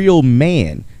a real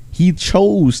man. He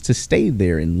chose to stay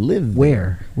there and live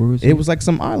there. Where was it? It was like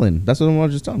some island. That's what I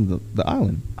was just telling you, the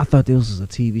island. I thought this was a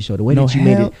TV show. The way that you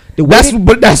made it. You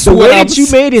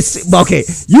made it. Okay,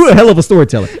 you a hell of a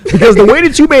storyteller. Because the way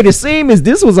that you made it seem is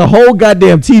this was a whole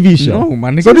goddamn TV show. No, my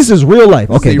nigga. So this is real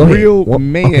life. Okay, go ahead. Real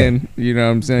man. Okay. You know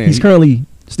what I'm saying? He's currently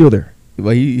still there.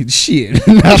 But he shit.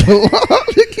 Not a lot.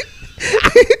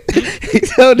 He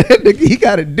told that nigga he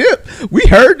got a dip. We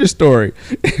heard the story.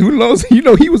 Who knows? You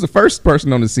know, he was the first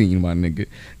person on the scene, my nigga.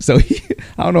 So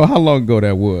I don't know how long ago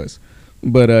that was.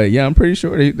 But yeah, I'm pretty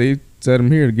sure they set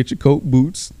him here to get your coat,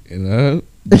 boots, and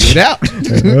get out.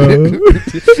 You know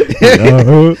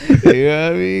what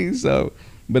I mean? So,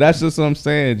 but that's just what I'm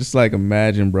saying. Just like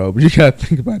imagine, bro. But you gotta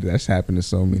think about it. That's happened to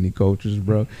so many cultures,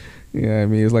 bro. You know what I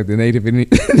mean? It's like the Native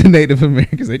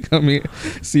Americans. They come here,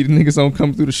 see the niggas don't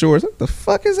come through the shores. What the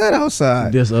fuck is that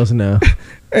outside? Just us now.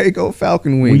 Hey, go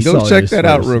Falcon Wing. Go check that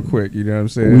out real quick. You know what I'm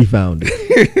saying? We found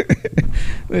it.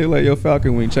 They like, yo,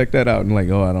 Falcon Wing, check that out. And like,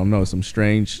 oh, I don't know, some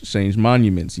strange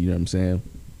monuments. You know what I'm saying?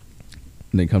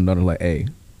 And they come down and like, hey,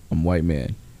 I'm white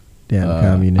man. Damn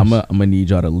communist. I'm gonna need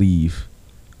y'all to leave.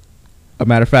 A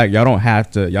matter of fact, y'all don't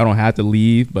have to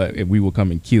leave, but if we will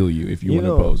come and kill you if you want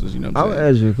to oppose us. You know what I'm saying? I'll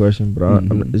ask you a question, but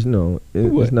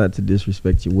it's not to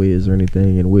disrespect your Wiz or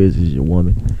anything, and Wiz is your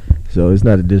woman, so it's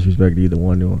not to disrespect either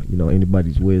one or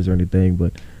anybody's Wiz or anything.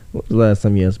 But when was the last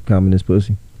time you had some communist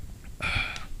pussy?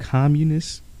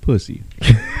 Communist pussy.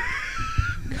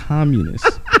 Communist.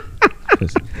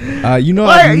 You know,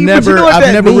 I've never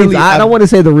really. I don't want to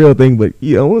say the real thing, but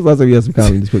when was the last time you had some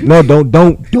communist pussy? No, don't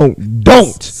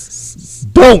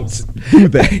do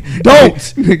that.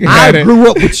 Don't. I grew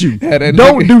up with you.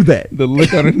 Don't do that. The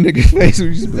look on a nigga's face.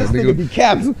 This nigga be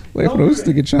capped. Like, for those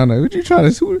nigga trying to. What you trying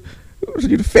to? Who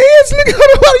you the fans,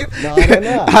 nigga? No.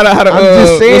 I'm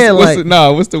just saying,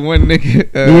 what's the one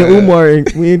nigga? Me and Umar,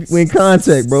 we in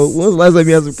contact, bro. When was the last time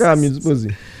you had some communist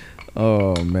pussy?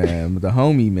 Oh man, the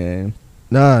homie, man.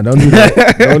 Nah, don't do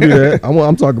that. Don't do that.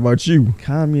 I'm talking about you.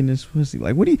 Communist pussy.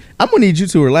 Like, what do you? I'm gonna need you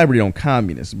to elaborate on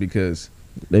communists because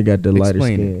they got the lighter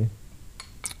skin.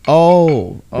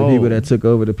 The people that took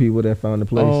over the people that found the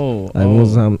place. When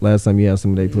was the last time you had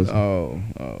some of their pussy?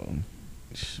 Man,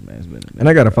 it's been a minute. And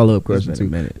I got a follow-up question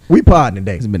too. We podding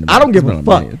today. I don't give a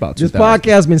fuck. This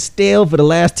podcast been stale for the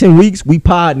last 10 weeks. We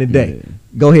podding today. Yeah.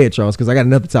 Go ahead, Charles, because I got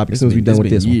another topic as soon as we're done with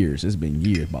this one. It's been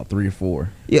years, about 3 or 4.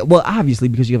 Yeah, well, obviously,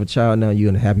 because you have a child now, you're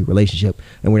in a happy relationship,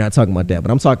 and we're not talking about that.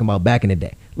 But I'm talking about back in the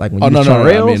day. Like when you was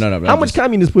Charles. How much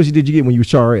communist pussy did you get when you was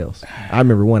Charles? I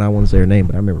remember one. I won't say her name,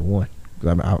 but I remember one.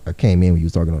 Because I came in when you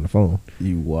was talking on the phone.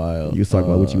 You wild. You was talking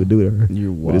about what you would do to her.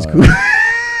 You're wild. But it's cool.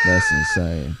 That's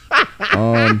insane.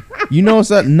 You know,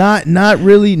 it's not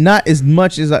really, not as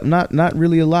much as not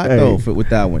really a lot though with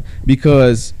that one,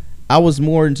 because I was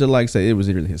more into, like, say, it was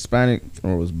either Hispanic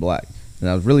or it was black, and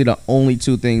that was really the only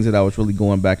two things that I was really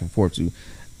going back and forth to.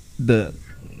 The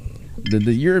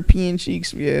European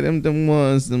cheeks, yeah, them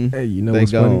ones, them. Hey, you know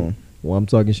what's funny? Well, I'm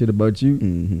talking shit about you.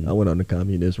 Mm-hmm. I went on the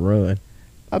communist run.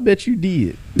 I bet you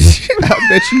did. I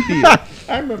bet you did.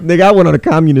 I remember, nigga, I went on a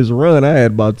communist run. I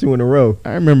had about 2 in a row.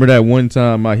 I remember that one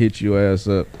time I hit your ass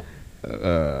up. It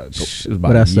was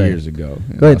about years ago.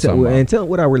 Go ahead and tell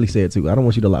what I really said too. I don't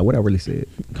want you to lie. What I really said.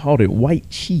 Called it white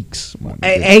cheeks.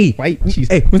 Hey, white cheeks.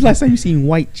 Hey, when's the last time you seen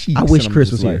white cheeks? I wish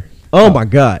Chris was here. Oh my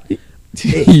God.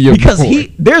 Because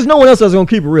there's no one else that's gonna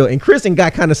keep it real. And Kristen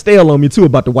got kind of stale on me too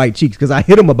about the white cheeks, because I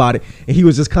hit him about it and he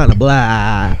was just kind of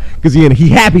blah, because he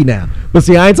happy now. But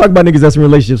see, I ain't talking about niggas that's in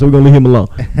relationships, so we're gonna leave him alone.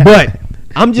 But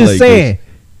I'm just saying,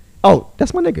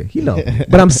 that's my nigga, he know.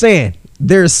 But I'm saying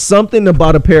there's something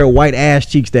about a pair of white ass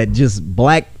cheeks that just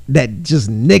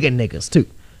niggas too.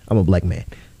 I'm a black man.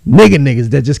 Niggas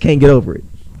that just can't get over it.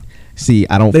 See,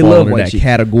 I don't fall under that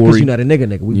category. Because you're not a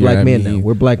nigga. We black men now.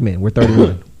 We're black men. We're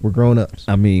 31. We're grown ups.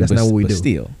 I mean, that's not what we do.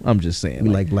 Still, I'm just saying. We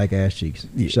like black ass cheeks.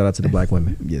 Yeah. Shout out to the black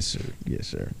women. Yes,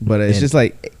 sir. But it's just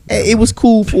like, it was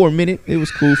cool for a minute.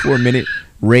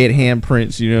 Red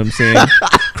handprints, you know what I'm saying?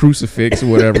 Crucifix or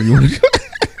whatever you want to call it.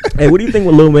 Hey, what do you think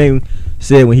what Lil Wayne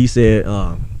said when he said,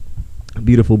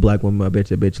 beautiful black woman, I bet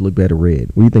you look better red?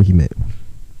 What do you think he meant?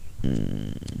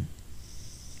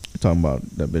 Talking about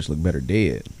that bitch look better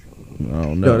dead. I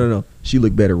don't know. No. She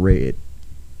looked better red.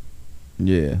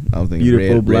 Yeah, I was thinking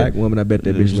beautiful red, black woman. I bet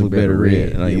that bitch look better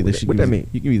red. What that mean?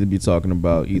 You can either be talking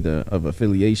about either of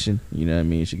affiliation. You know what I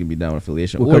mean? She can be down with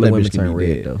affiliation, what or that bitch bitch can be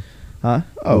red dead. Though? Huh?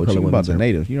 Oh, talking about the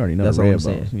native. You already know. That's the what red I'm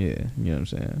saying. Yeah, you know what I'm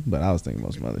saying. But I was thinking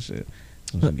about some other shit.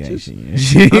 I'm just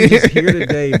here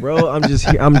today, bro. I'm just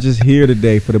here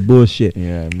today for the bullshit.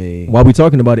 Yeah, me. While we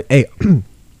talking about it, hey,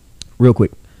 real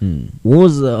quick. When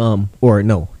was the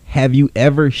have you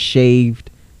ever shaved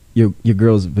your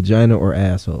girl's vagina or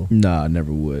asshole? Nah, I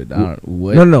never would.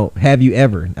 Would? No. Have you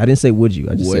ever? I didn't say would you.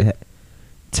 I just said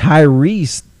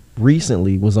Tyrese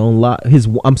recently was on live.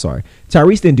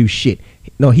 Tyrese didn't do shit.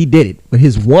 No, he did it. But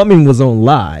his woman was on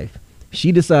live.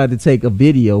 She decided to take a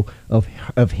video of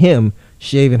him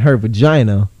shaving her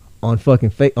vagina on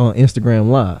fucking on Instagram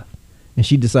Live. and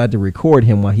she decided to record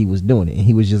him while he was doing it, and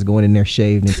he was just going in there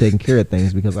shaved and taking care of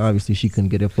things because obviously she couldn't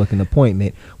get a fucking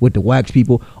appointment with the wax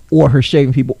people or her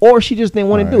shaving people, or she just didn't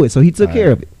want to do it, so he took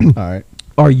care of it. All right.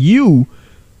 Are you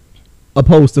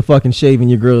opposed to fucking shaving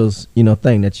your girl's,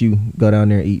 thing that you go down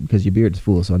there and eat because your beard is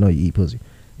full? So I know you eat pussy.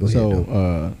 Go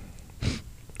ahead,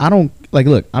 I don't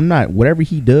look, I'm not, whatever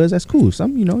he does, that's cool.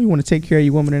 Some, you want to take care of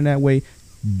your woman in that way,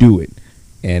 do it.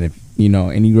 And if,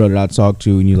 any girl that I talk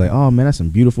to and you're like, oh man, that's some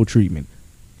beautiful treatment,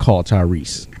 call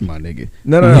Tyrese, my nigga.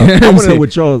 No. I want to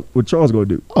know what Charles gonna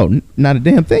do. Oh, not a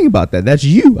damn thing about that. That's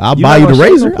you. I'll buy you the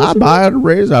razor. I'll buy her the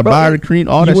razor. I'll buy her the cream,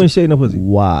 all that. You wouldn't shave no pussy.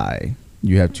 Why?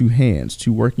 You have two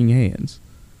working hands.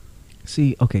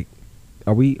 See, okay.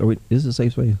 Are we, this is a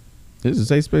safe space? This is a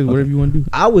safe space, whatever you want to do.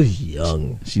 I was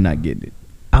young. She not getting it.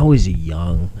 I was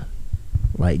young,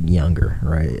 younger,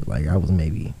 right? Like I was in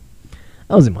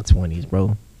my 20s,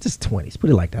 bro. Just 20s.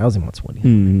 Put it like that. I was in my 20s.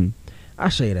 Mm-hmm. I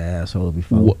shaved an asshole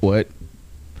before. What?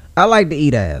 I like to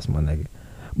eat ass, my nigga.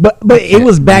 But it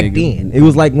was back then. It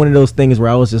was like one of those things where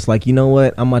I was just like, you know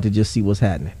what? I'm about to just see what's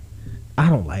happening. I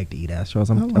don't like to eat ass, Charles.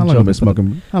 How long have I been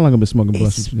smoking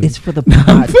blunts? It's for the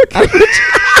pod.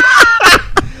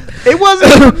 It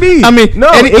wasn't for me. I mean, no.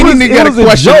 Any nigga got a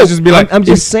question, just be like, I'm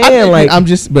just saying, I'm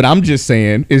just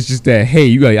saying, it's just that,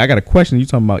 hey, I got a question. You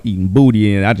talking about eating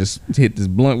booty, and I just hit this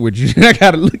blunt with you. I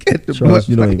gotta look at the Charles, blunt.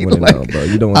 You don't even want to know, bro.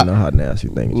 You don't want to know how nasty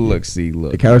things.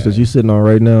 Look. The couch that you sitting on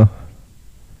right now.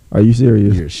 Are you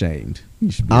serious? You're ashamed. You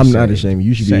should be I'm ashamed. not ashamed.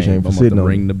 You should be ashamed for sitting on.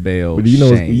 Ring the bell. But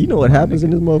you know what happens in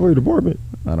this motherfucking department?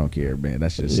 I don't care, man.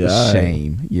 That's just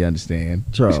shame. You understand,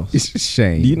 Charles? It's just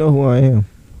shame. Do you know who I am?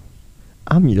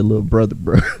 I'm your little brother,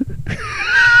 bro.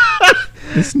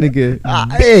 This nigga,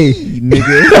 hey,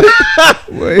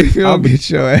 nigga. Wait, I'll get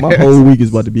your ass. My whole week is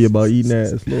about to be about eating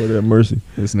ass. Lord have mercy.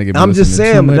 This nigga. I'm just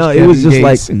saying, no, it was just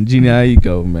like and Gina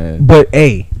Aiko, man. But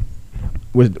hey,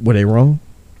 were they wrong?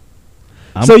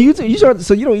 So you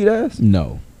don't eat ass?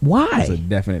 No. Why? It's a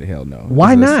definite hell no.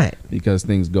 Why not? Because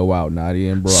things go out,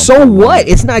 Nadia and bro. So what?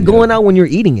 It's not going out when you're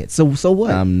eating it. So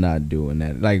what? I'm not doing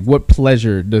that. Like, what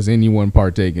pleasure does anyone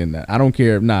partake in that? I don't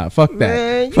care. Nah, fuck that.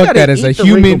 Man, fuck that. As a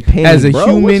human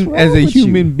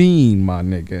human being, my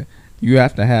nigga, you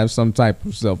have to have some type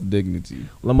of self dignity.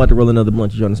 Well, I'm about to roll another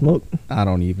blunt. You trying to smoke? I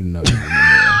don't even know.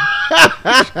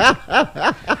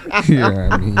 Yeah,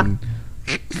 I mean.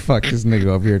 Fuck this nigga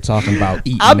over here talking about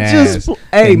eating ass.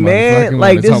 Hey man,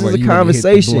 like this is a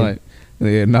conversation.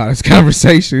 Yeah, no, this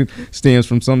conversation stems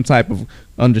from some type of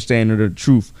understanding of the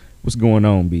truth. What's going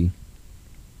on, B?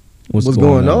 What's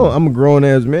going on? I'm a grown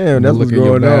ass man. That's what's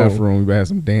going on. Bathroom, we had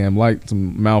some damn light,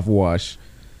 some mouthwash.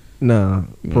 Nah,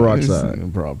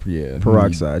 peroxide.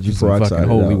 Peroxide. You peroxide.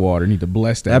 Holy water. Need to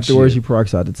bless that. Afterwards, shit. You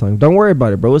peroxide the tongue. Don't worry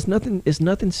about it, bro. It's nothing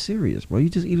serious, bro. You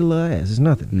just eat a little ass. It's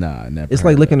nothing. Nah, never. It's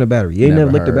like licking a battery. You ain't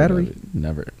never licked a battery?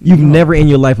 Never. You've never in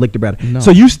your life licked a battery. No. So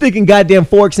you sticking goddamn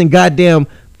forks in goddamn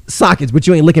sockets, but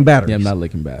you ain't licking batteries. Yeah, I'm not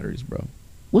licking batteries, bro.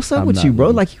 What's up with you, bro?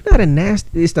 Like, you're not a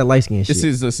nasty. It's that light skin shit.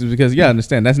 This is because you gotta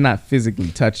understand that's not physically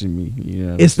touching me. You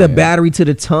know, it's the battery to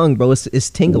the tongue, bro. It's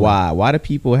tingling. Why do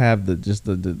people have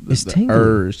the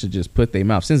urge to just put their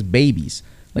mouth since babies?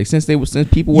 Like since people were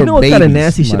babies. You know what kind of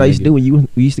nasty shit I used to do when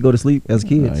we used to go to sleep as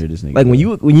kids? Like when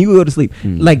you go to sleep,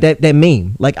 like that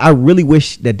meme. Like I really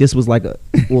wish that this was like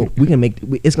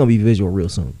it's gonna be visual real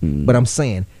soon. But I'm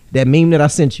saying that meme that I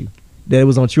sent you, that it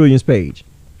was on Trillian's page.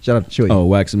 Shout out to Trillian. Oh,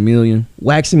 Wax a Million.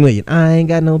 I ain't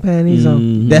got no panties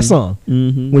on. That song.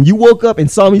 When you woke up and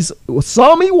saw me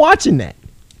watching that,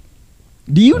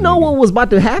 do you know what was about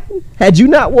to happen? Had you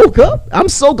not woke up? I'm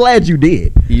so glad you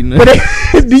did. You know,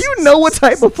 but do you know what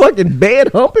type of fucking bed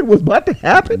humping was about to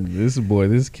happen?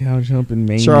 This couch humping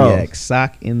maniac, Charles.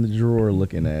 Sock in the drawer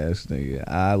looking ass nigga.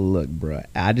 Bro.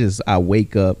 I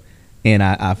wake up and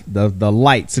the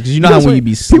lights, because you know how when you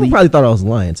be sleep. People probably thought I was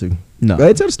lying too. No, go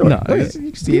ahead, tell the story. No,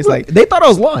 it's like they thought I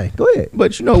was lying. Go ahead.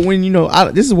 But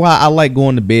this is why I like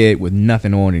going to bed with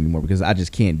nothing on anymore, because I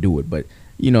just can't do it. But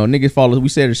nigga fall. We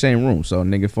stay in the same room, so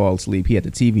nigga fall asleep. He had the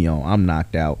TV on. I'm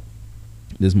knocked out.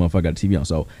 This motherfucker got the TV on.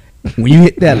 So when you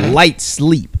hit that light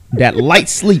sleep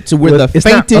to where the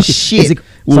faintest shit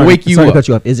will wake you up. To cut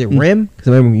you off. Is it REM? Because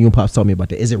I remember you and Pops told me about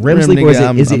that. Is it REM sleep, nigga,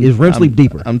 or is REM sleep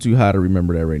deeper? I'm too high to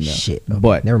remember that right now. Shit. Okay.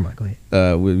 But never mind. Go ahead.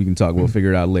 We can talk. We'll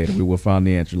figure it out later. We will find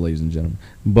the answer, ladies and gentlemen.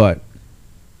 But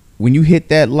when you hit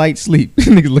that light sleep,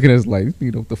 niggas looking at us like,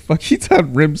 what the fuck? He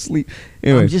talking REM sleep.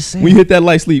 Anyway, I'm just saying. When you hit that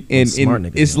light sleep, and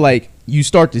niggas, it's like you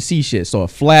start to see shit. So a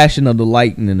flashing of the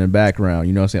lighting in the background,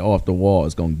 you know what I'm saying, off the wall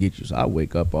is gonna get you. So I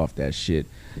wake up off that shit.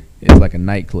 It's like a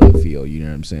nightclub feel, you know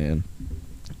what I'm saying?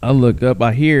 I look up,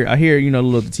 I hear, the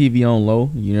little TV on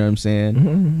low, you know what I'm saying?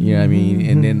 You know what I mean?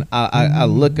 And then I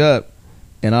look up,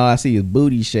 and all I see is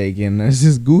booty shaking. There's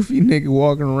this goofy nigga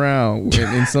walking around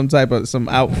in some type of some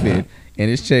outfit,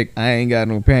 and this chick, I ain't got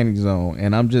no panties on,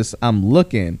 and I'm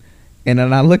looking, and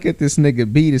then I look at this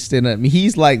nigga B that's standing up me.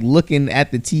 He's like looking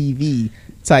at the TV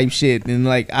type shit, and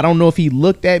like I don't know if he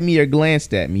looked at me or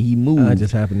glanced at me. He moved. I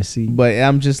just happened to see. But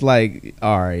I'm just like,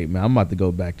 all right, man, I'm about to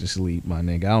go back to sleep, my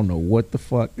nigga. I don't know what the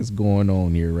fuck is going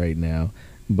on here right now,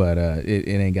 but it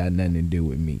ain't got nothing to do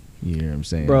with me. You know what I'm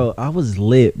saying, bro? I was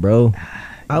lit, bro.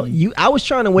 I was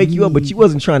trying to wake you up, but you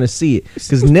wasn't trying to see it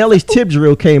because Nelly's tip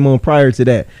drill came on prior to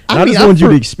that. And I just wanted you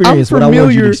to experience what I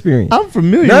wanted you to experience. I'm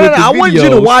familiar. No, with the I wanted you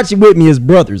to watch it with me as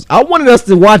brothers. I wanted us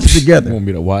to watch it together. You want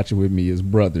me to watch it with me as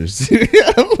brothers?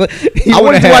 I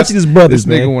wanted to watch it as brothers.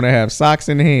 This nigga want to have socks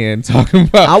in hand talking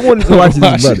about. I wanted to watch it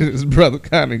as brothers. His brother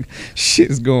kind of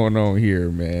shit's going on here,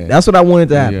 man. That's what I wanted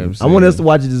to happen. You know I wanted us to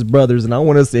watch it as brothers, and I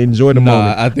want us to enjoy the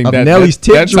moment. I think of that Nelly's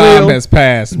tip drill. That time has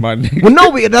passed, my nigga. Well,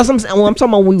 no, that's what I'm saying. Well, I'm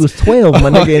talking about when we was 12, my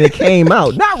nigga, and it came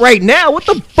out. Not right now. What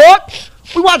the fuck?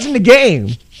 We watching the game.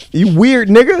 You weird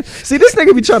nigga. See, this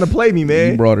nigga be trying to play me,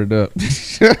 man. You brought it up.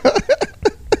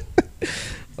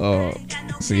 Oh,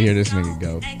 see, here this nigga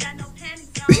go.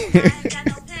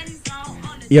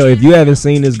 Yo, if you haven't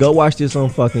seen this, go watch this on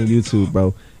fucking YouTube,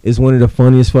 bro. It's one of the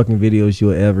funniest fucking videos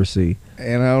you'll ever see.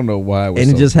 And I don't know why it was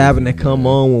and it just happened to come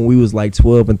on when we was like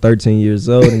 12 and 13 years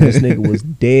old, and this nigga was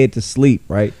dead to sleep,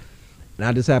 right? And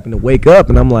I just happened to wake up,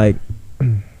 and I'm like,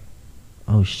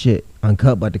 oh shit,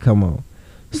 Uncut about to come on.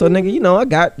 So nigga,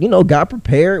 I got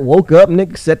prepared, woke up,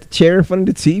 nigga, set the chair in front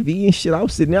of the TV and shit. I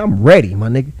was sitting there, I'm ready, my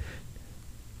nigga.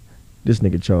 This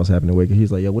nigga Charles happened to wake up.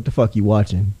 He's like, yo, what the fuck you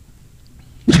watching?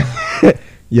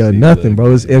 Yo, nothing,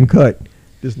 bro. It's Uncut.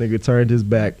 This nigga turned his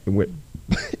back and went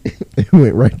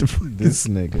right to fuck. This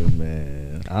nigga,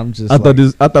 man.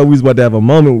 I thought we was about to have a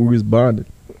moment where we was bonded.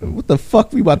 What the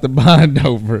fuck we about to bond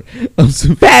over?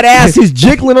 Fat ass is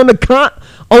jiggling on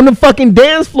the fucking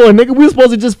dance floor, nigga. We was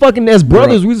supposed to just fucking as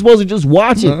brothers. We was supposed to just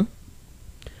watch it.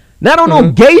 Not on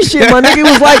no gay shit, my nigga. It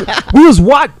was like we was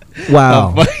watching.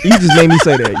 Wow, you just made me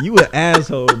say that. You an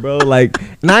asshole, bro. Like,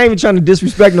 and I ain't even trying to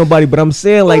disrespect nobody, but I'm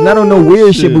saying like not on no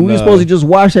weird shit. But we were supposed to just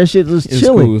watch that shit, just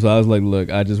chilling. Cool. So I was like,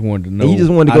 look, I just wanted to know. And you just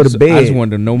wanted to go to bed. I just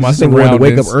wanted to know my surroundings. Wanted to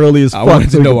wake up early as fuck. I wanted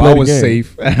to know I was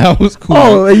safe. I was cool.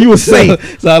 Oh, and you was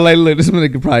safe. So I like, look, this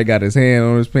nigga probably got his hand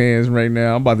on his pants right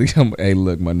now. I'm about to come. Hey,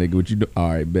 look, my nigga, what you do? All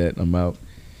right, bet I'm out.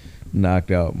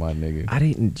 Knocked out, my nigga. I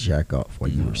didn't jack off while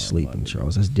you were sleeping,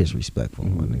 Charles. That's disrespectful,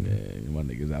 my nigga. Yeah, my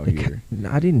niggas out here.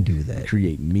 I didn't do that.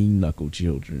 Create mean knuckle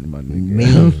children, my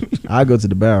nigga. Mean. I go to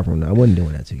the bathroom now. I wasn't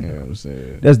doing that to you. You know what I'm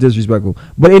saying? That's disrespectful.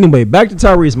 But anyway, back to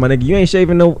Tyrese, my nigga. You ain't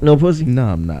shaving no pussy? No,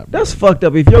 I'm not. Bro. That's fucked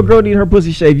up. If your girl need her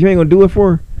pussy shaved, you ain't gonna do it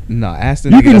for her? No, ask the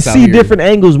nigga. You can that's see out here. different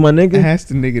angles, my nigga. Ask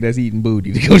the nigga that's eating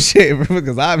booty to go shave her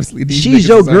because obviously these she's niggas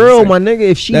your is girl, my nigga.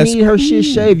 If she need her shit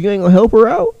shaved, you ain't gonna help her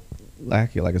out?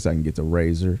 Like I said, I can get the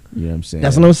razor. You know what I'm saying?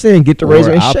 That's what I'm saying. Get the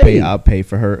razor and shave. I'll pay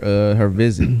for her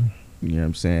visit. You know what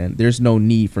I'm saying? There's no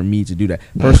need for me to do that.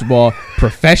 First of all,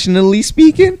 professionally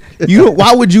speaking,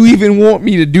 why would you even want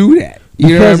me to do that?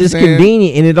 You know what I'm it's saying?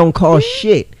 Convenient and it don't cost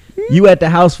shit. You at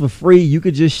the house for free, you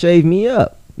could just shave me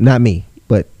up. Not me,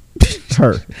 but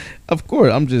her. Of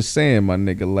course, I'm just saying, my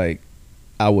nigga, like,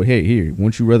 I would here.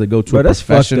 Wouldn't you rather go to a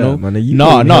professional?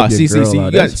 No.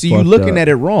 See, you looking at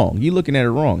it wrong. You looking at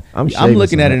it wrong. I'm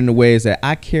looking at it in the ways that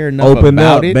I care enough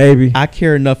about it, baby. I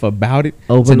care enough about it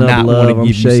to not want to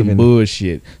give you some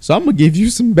bullshit. So I'm gonna give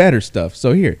you some better stuff.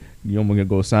 So here, I'm gonna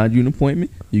go sign you an appointment.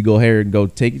 You go here and go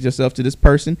take yourself to this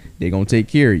person. They're gonna take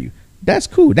care of you. That's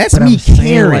cool. That's me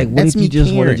caring. Like, what if you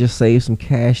just want to just save some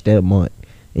cash that month?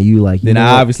 And you like, then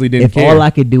I obviously didn't care. If all I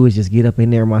could do is just get up in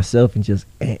there myself and just,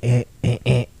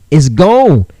 it's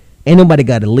gone. Ain't nobody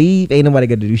got to leave. Ain't nobody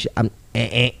got to do shit.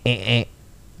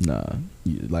 Nah,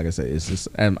 like I said, it's just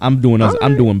I'm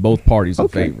doing both parties a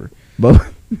favor.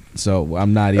 Both. So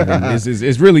I'm not even.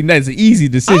 It's really nice. It's an easy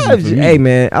decision for me. Hey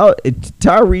man,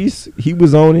 Tyrese, he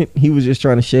was on it. He was just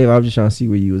trying to shave. I was just trying to see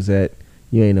where you was at.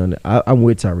 You ain't on that. I'm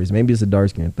with Tyrese. Maybe it's a dark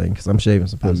skin thing because I'm shaving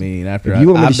some pussy. I mean, after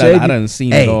I done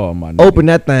seen it all, my nigga. Open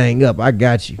that thing up. I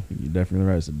got you. You definitely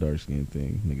right. It's a dark skin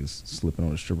thing. Niggas slipping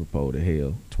on a stripper pole to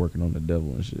hell, twerking on the devil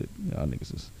and shit. Y'all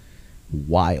niggas is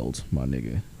wild, my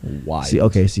nigga. Wild.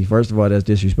 See, first of all, that's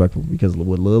disrespectful because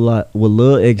what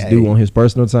Lil X do on his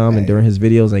personal time and during his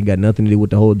videos ain't got nothing to do with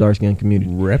the whole dark skin community.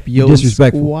 Rep your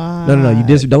disrespectful. Squad. No.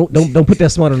 You don't put that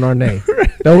smut on our name.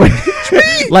 Don't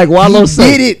like Wallow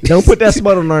said it. Don't put that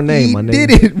smut on our name, my nigga. He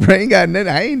did it, bro. Ain't got nothing.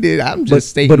 I ain't did. I'm just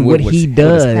stating what he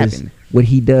does. What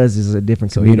he does is a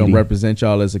different So community. he don't represent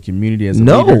y'all as a community as a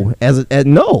leader? No, as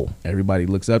no. Everybody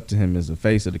looks up to him as the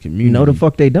face of the community. No, the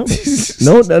fuck they don't.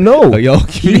 No. Oh, y'all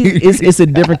It's a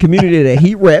different community that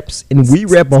he reps, and we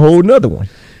rep a whole nother one.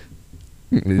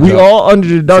 We all under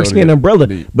the dark skin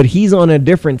umbrella, but he's on a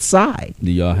different side.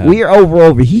 Do y'all have? We're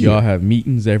over here. Y'all have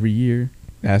meetings every year,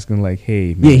 asking like,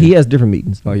 "Hey, man." Yeah, he has different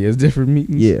meetings. Oh, he has different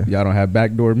meetings. Yeah, y'all don't have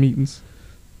backdoor meetings.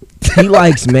 He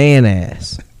likes man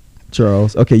ass,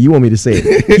 Charles. Okay, you want me to say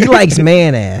it? He likes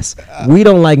man ass. We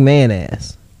don't like man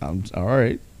ass. I'm all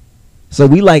right. So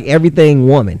we like everything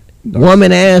woman.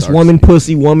 Woman ass, woman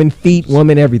pussy, woman feet,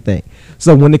 woman everything.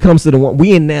 So when it comes to the one,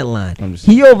 we in that line.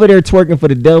 He over there twerking for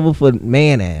the devil for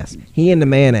man ass. He in the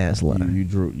man ass line.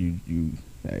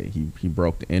 Hey, he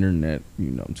broke the internet.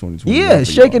 2020. Yeah,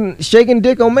 shaking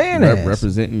dick on man ass.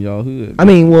 Representing y'all hood. I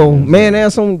mean, well, man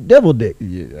ass on devil dick.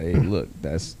 Yeah. Hey, look,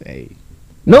 that's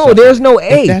No, there's no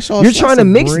A. You're trying to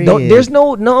mix. There's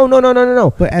no.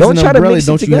 But as don't an try umbrella, to mix it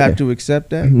don't together. you have to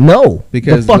accept that? No,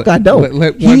 because the fuck I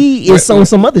don't. He is on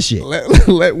some other shit.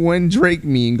 Let one Drake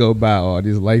meme go by. All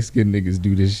these light skinned niggas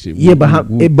do this shit. Yeah,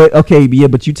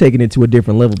 but you taking it to a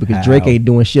different level because Drake ain't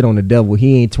doing shit on the devil.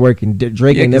 He ain't twerking.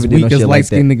 Drake ain't never doing no shit like that. Light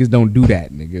skinned niggas don't do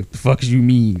that, nigga. The fuck you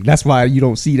mean? That's why you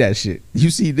don't see that shit.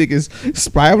 You see niggas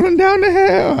spiraling down the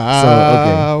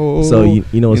hell. So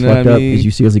you know what's fucked up is you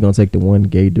seriously gonna take the one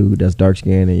gay dude that's dark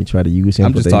skinned and you try to use him.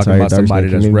 I'm just talking about somebody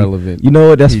that's relevant. You know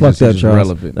what? That's fucked up, Charles.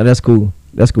 Relevant. No, that's cool.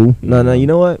 No. You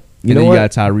know what? You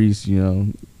got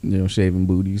Tyrese. Shaving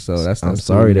booty. So that's. I'm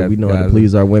sorry that we know how to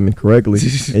please our women correctly,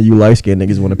 and you light skinned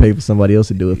niggas want to pay for somebody else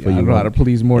to do it for you. I know how to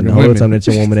please more than the women. whole time that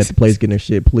your woman at the place getting her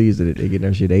shit pleased, they getting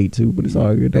her shit ate too. But it's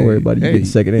all good. Don't worry about it. You get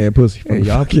second hand pussy.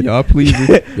 Y'all pleasing.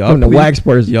 From the wax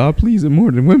person. Y'all pleasing more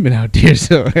than women out there.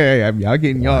 So hey, y'all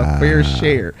getting y'all fair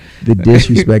share. The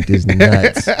disrespect is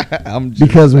nuts.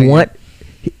 Because what?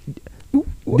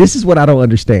 This is what I don't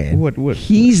understand. What?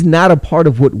 He's not a part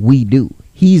of what we do.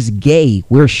 He's gay.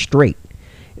 We're straight.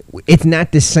 It's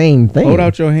not the same thing. Hold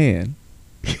out your hand.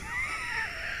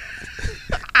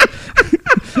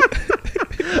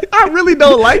 I really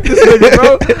don't like this nigga,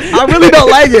 bro. I really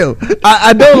don't like him.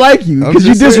 I don't like you because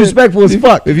you disrespectful as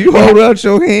fuck. If you hold out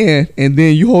your hand and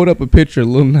then you hold up a picture of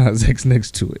Lil Nas X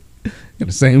next to it, in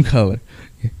the same color,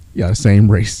 y'all the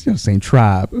same race, y'all the same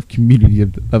tribe of community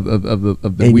of the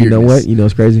and weirdness. You know what? You know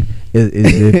what's crazy?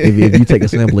 If you take a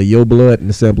sample of your blood and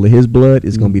a sample of his blood,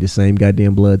 it's gonna be the same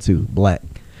goddamn blood too, black.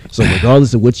 So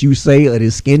regardless of what you say or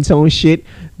this skin tone shit,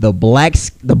 the black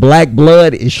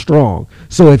blood is strong.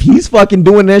 So if he's fucking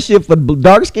doing that shit for the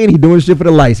dark skin, he doing shit for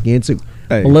the light skin too.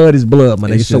 Hey, blood is blood, my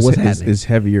nigga. So what's happening? It's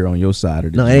heavier on your side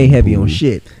of the No, it ain't heavy on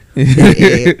shit.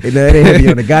 it ain't heavy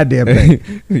on the goddamn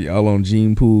thing. Y'all on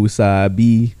Gene Pool side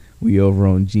B. We over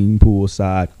on Gene Pool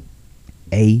side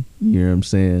A. You know what I'm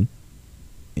saying?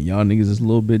 And y'all niggas is a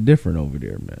little bit different over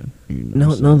there, man.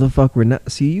 No, the fuck we're not.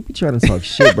 See, you be trying to talk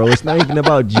shit, bro. It's not even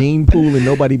about Gene Pool and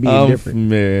nobody being different.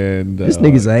 Man, this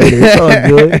nigga's a hater. It's all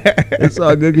good. It's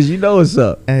all good because you know what's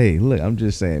up. Hey, look, I'm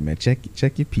just saying, man. Check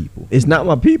your people. It's not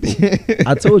my people.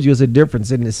 I told you it's a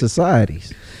difference in the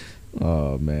societies.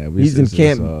 Oh man, he's in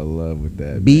camp love with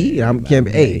that. B, man. I'm camp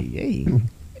A. Hey.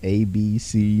 A, B,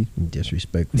 C.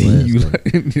 Disrespectful. You that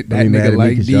nigga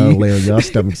like D. Y'all lay on y'all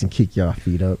stomachs and kick y'all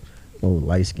feet up. Oh,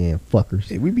 light skinned fuckers.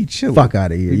 Hey, we be chilling. Fuck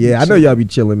out of here. Yeah, I know y'all be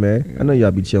chilling, man. Yeah. I know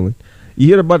y'all be chilling. You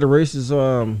heard about the racist,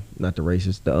 not the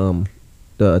racist,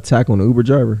 the attack on the Uber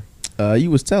driver?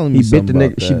 You was telling me something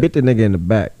about that. She bit the nigga in the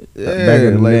back. Yeah, back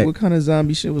of the like neck. What kind of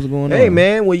zombie shit was going on? Hey,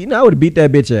 man, well, I would have beat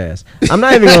that bitch ass. I'm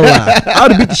not even gonna lie. I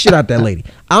would have beat the shit out that lady.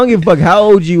 I don't give a fuck how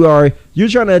old you are. You're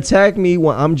trying to attack me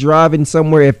when I'm driving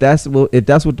somewhere. If that's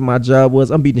what my job was,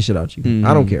 I'm beating the shit out you. Mm-hmm.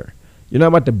 I don't care. You're not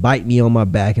about to bite me on my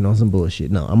back and on some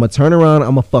bullshit. No, I'm gonna turn around. I'm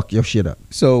gonna fuck your shit up.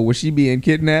 So was she being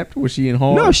kidnapped? Was she in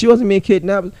harm? No, she wasn't being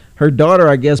kidnapped. Her daughter,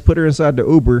 I guess, put her inside the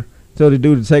Uber, told the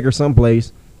dude to take her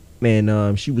someplace.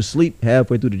 Man, she was asleep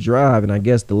halfway through the drive, and I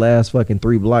guess the last fucking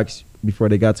 3 blocks before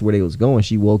they got to where they was going,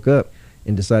 she woke up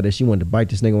and decided that she wanted to bite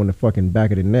this nigga on the fucking back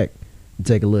of the neck and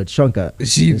take a little chunk out.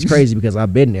 It's crazy because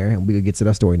I've been there, and we could get to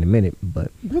that story in a minute.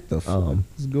 But what the fuck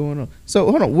is going on?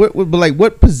 So hold on,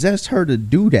 what possessed her to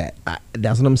do that?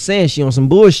 That's what I'm saying. She on some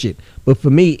bullshit. But for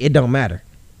me, it don't matter.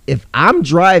 If I'm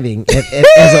driving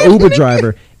as an Uber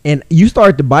driver and you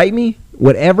start to bite me,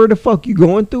 whatever the fuck you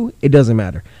going through, it doesn't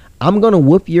matter. I'm gonna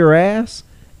whoop your ass,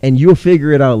 and you'll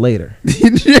figure it out later.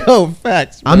 Yo,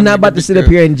 facts. I'm not about to sit up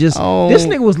here and just. This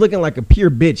nigga was looking like a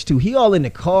pure bitch too. He all in the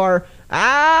car.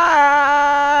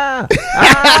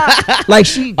 Like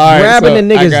she grabbing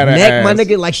the nigga's neck, my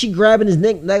nigga. Like she grabbing his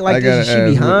neck like she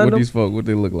behind him. What these folk? What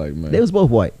they look like, man? They was both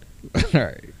white. All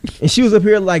right. and she was up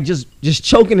here like just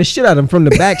choking the shit out of him from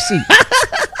the back seat.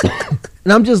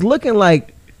 And I'm just looking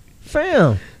like,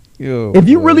 fam, Yo, if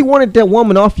you really wanted that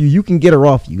woman off you, you can get her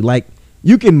off you. Like,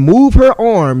 you can move her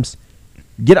arms,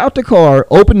 get out the car,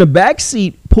 open the back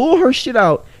seat, pull her shit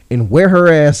out, and wear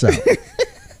her ass out.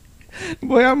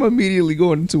 Boy, I'm immediately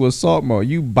going into assault mode.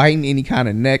 You biting any kind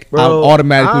of neck, Bro, I'm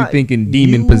automatically thinking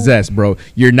demon possessed, bro.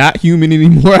 You're not human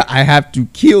anymore. I have to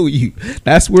kill you.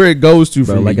 That's where it goes to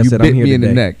for Like me. I You said, bit I'm here me in the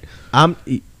today. neck.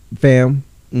 Fam,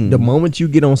 the moment you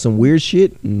get on some weird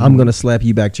shit, I'm going to slap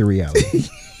you back to reality.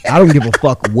 I don't give a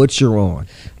fuck what you're on.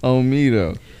 On me,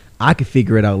 though. I can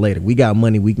figure it out later. We got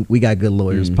money. We got good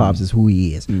lawyers. Pops is who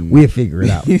he is. We'll figure it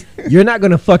out. You're not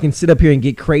gonna fucking sit up here and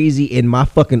get crazy in my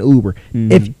fucking Uber.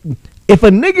 If a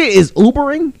nigga is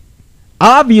Ubering,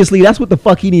 obviously that's what the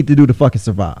fuck he need to do to fucking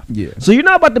survive. Yeah. So you're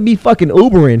not about to be fucking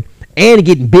Ubering and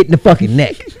getting bit in the fucking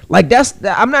neck. Like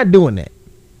I'm not doing that.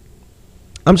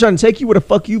 I'm trying to take you where the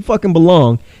fuck you fucking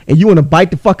belong, and you want to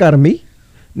bite the fuck out of me?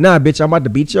 Nah, bitch. I'm about to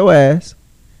beat your ass.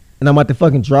 And I'm about to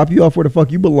fucking drop you off where the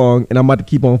fuck you belong, and I'm about to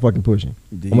keep on fucking pushing.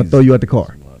 I'm gonna throw you out the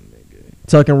car.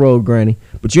 Tuck and roll, granny.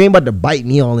 But you ain't about to bite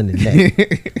me all in the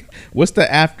neck. What's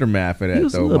the aftermath of that, He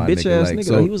was though, a little my bitch nigga? ass Like, nigga.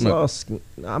 so, He was no, lost.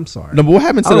 I'm sorry. No, but what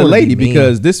happened to I the don't wanna lady? be mean.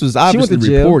 Because this was She went obviously to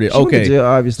jail. reported. She went Okay. to jail,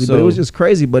 obviously, but it So- was just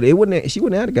crazy. But she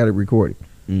wouldn't have got it recorded.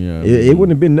 Yeah, It wouldn't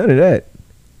have been none of that.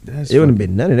 That's It wouldn't have fucking-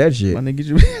 been none of that shit. My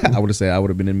nigga, I would have said I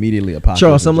would have been immediately apocalypse.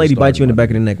 Charles, some lady bite you in the back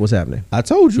of the neck. What's happening? I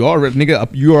told you already, nigga.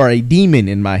 You are a demon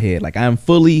in my head. Like, I'm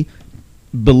fully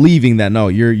believing that no,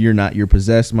 you're not. You're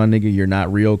possessed, my nigga. You're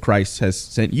not real. Christ has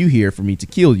sent you here for me to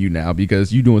kill you now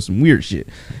because you doing some weird shit.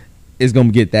 It's gonna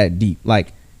get that deep.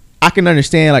 Like, I can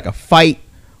understand like a fight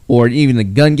or even a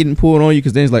gun getting pulled on you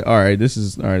because then it's like, all right, this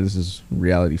is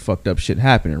reality. Fucked up shit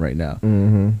happening right now,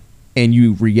 and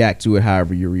you react to it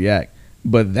however you react.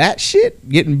 But that shit,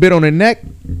 getting bit on the neck,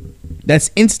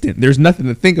 that's instant. There's nothing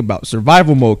to think about.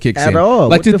 Survival mode kicks At in. all.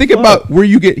 Like, What to the think fuck? about where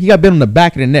he got bit on the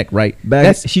back of the neck, right?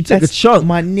 She took a chunk.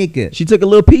 my nigga. She took a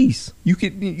little piece.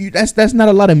 That's not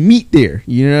a lot of meat there.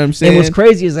 You know what I'm saying? And what's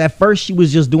crazy is at first she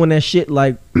was just doing that shit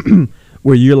like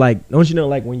where you're like, don't you know,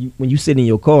 like when you sit in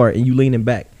your car and you leaning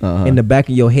back and the back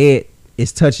of your head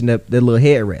is touching the little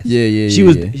headrest.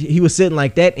 He was sitting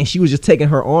like that, and she was just taking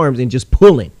her arms and just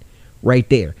pulling right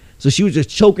there. So she was just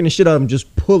choking the shit out of him,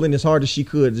 just pulling as hard as she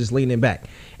could, just leaning back.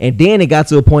 And then it got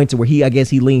to a point to where he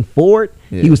leaned forward.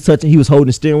 Yeah. He was holding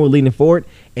the steering wheel, leaning forward,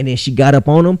 and then she got up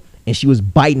on him and she was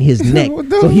biting his neck.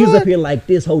 So he was up here like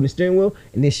this, holding the steering wheel,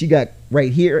 and then she got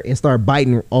right here and started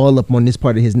biting all up on this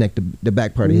part of his neck, the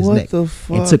back part of his neck, the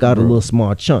fuck, and took out a bro? little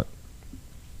small chunk.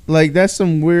 Like, that's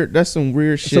some weird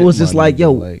shit. So it's just my like, nigga.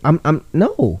 yo, Like, I'm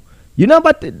no, you're not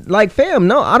about to, like, fam.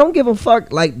 No, I don't give a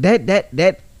fuck. Like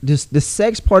that. Just the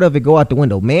sex part of it go out the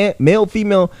window. Man, male,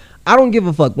 female, I don't give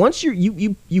a fuck. Once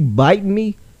you biting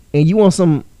me and you want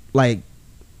some like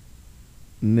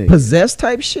nigga. possessed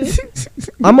type shit,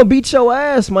 I'm gonna beat your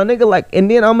ass, my nigga. Like, and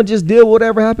then I'm gonna just deal with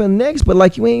whatever happens next. But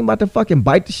like, you ain't about to fucking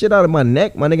bite the shit out of my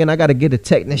neck, my nigga. And I gotta get a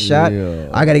tetanus shot. Yeah.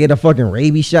 I gotta get a fucking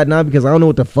rabies shot now because I don't know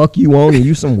what the fuck you on, and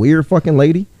you some weird fucking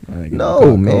lady.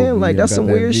 No, man, like that's some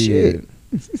weird shit.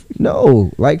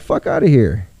 No, like, fuck out of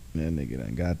here. That nigga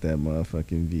done got that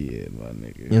motherfucking vid, my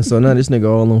nigga. And so now this nigga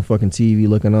all on fucking TV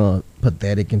looking all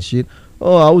pathetic and shit.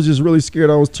 Oh, I was just really scared.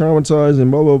 I was traumatized and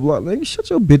blah, blah, blah. Nigga, shut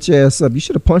your bitch ass up. You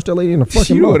should have punched that lady in the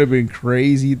fucking You know mouth. would have been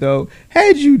crazy though.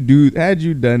 Had you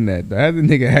done that though, had the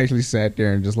nigga actually sat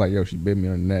there and just like, yo, she bit me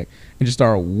on the neck and just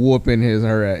started whooping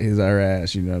her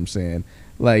ass, you know what I'm saying?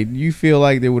 Like, you feel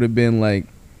like there would have been like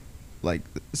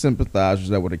sympathizers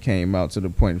that would have came out to the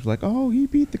point of like, oh, he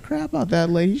beat the crap out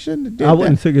that lady. He shouldn't have did I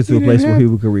wouldn't that. take it to He a place didn't where have-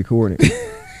 people could record it.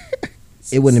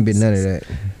 It wouldn't have been none of that.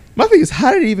 My thing is,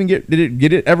 how did it even get?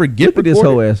 Did it ever get Look at this recorded?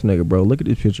 whole ass nigga, bro. Look at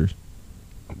these pictures.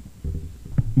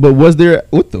 But was there?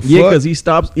 What the Yeah, fuck? because he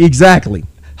stops. Exactly.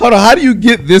 Hold on, how do you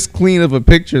get this clean of a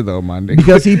picture though, my nigga?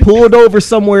 Because he pulled over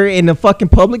somewhere in a fucking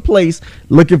public place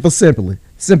looking for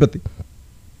sympathy.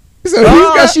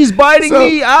 So She's biting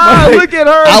me. like, Look at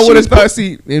her. I would have She's thought.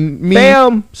 See, in me,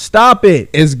 Bam, stop it.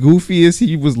 as goofy as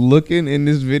he was looking in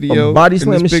this video, A body in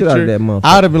slam this the shit out of picture, that motherfucker.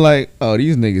 I'd have been like, "Oh,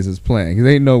 these niggas is playing. Cause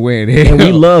ain't no way in hell." And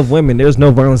we love women. There's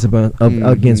no violence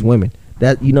against women.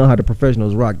 That, you know how the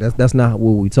professionals rock. That's not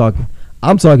what we talking.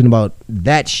 I'm talking about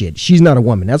that shit. She's not a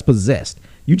woman. That's possessed.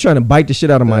 You trying to bite the shit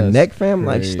out of my That's neck, fam?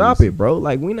 Like, crazy. stop it, bro.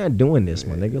 Like, we not doing this,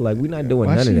 my nigga. Like, we not doing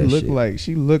Why none she of that look shit. like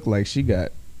she looked like she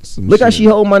got some. Look how shit. she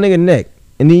hold my nigga neck.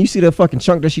 And then you see the fucking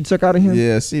chunk that she took out of him?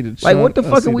 Yeah, see the Like, chunk, what the I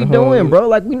fuck see are we the whole- doing, bro?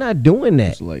 Like, we not doing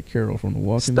that. It's like Carol from The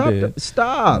Walking Dead.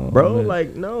 Stop, Oh, bro. man.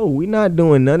 Like, no, we not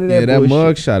doing none of that Yeah, that bullshit.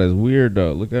 mug shot is weird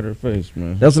though. Look at her face,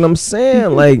 man. That's what I'm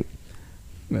saying. Like,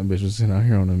 That bitch was sitting out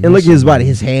here on the. And look at his body,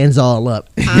 his hands all up.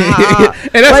 And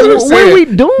that's like, what are we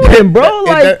doing, bro?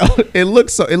 Like, it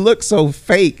looks so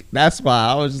fake. That's why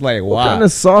I was just like, wow. What kind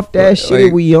of soft ass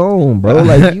shit are we on, bro?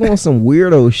 Like, you want some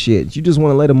weirdo shit? You just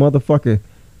want to let a motherfucker.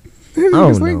 I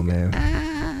don't know,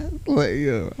 man. Like,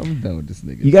 yo, I'm done with this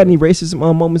nigga. You got any racist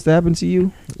moments that happen to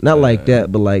you? Not like that,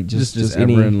 but like just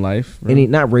any in life. Bro. Any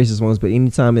not racist ones, but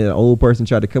anytime an old person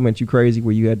tried to come at you crazy,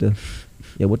 where you had to.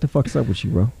 Yeah, what the fuck's up with you,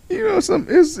 bro? You know, it's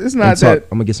not that.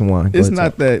 I'm gonna get some wine. It's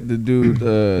not that the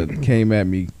dude came at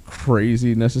me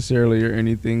crazy necessarily or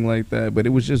anything like that, but it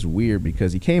was just weird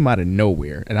because he came out of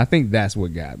nowhere, and I think that's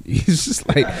what got me. It's just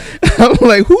like I'm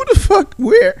like, who the fuck,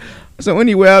 where? So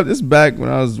anyway, this back when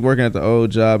I was working at the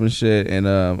old job and shit, and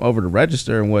over the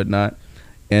register and whatnot,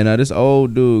 and this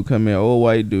old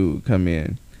white dude come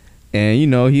in. And you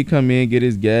know, he come in, get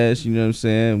his gas, you know what I'm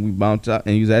saying? We bounced out,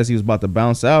 and as he was about to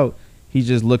bounce out, he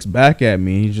just looks back at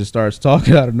me and he just starts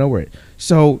talking out of nowhere.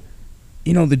 So,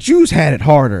 you know, the Jews had it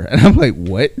harder. And I'm like,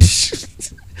 what?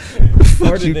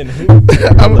 Harder than who? I'm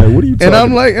like, what are you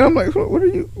talking about? And I'm like, what are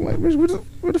you, like,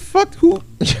 what the fuck, who?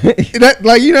 That,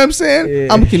 like, you know what I'm saying?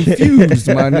 Yeah. I'm confused,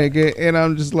 my nigga. And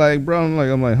I'm just like, bro,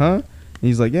 I'm like, huh? And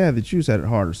he's like, yeah, the Jews had it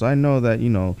harder. So I know that,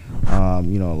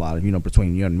 a lot of,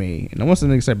 between you and me. And once the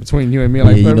nigga said between you and me, I'm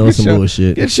like, you know some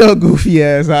bullshit. Get your goofy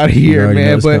ass out of here,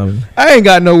 man. But coming. I ain't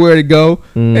got nowhere to go.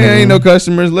 Mm-hmm. And ain't no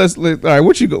customers. All right,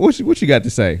 what you got to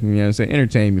say? You know what I'm saying?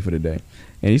 Entertain me for the day.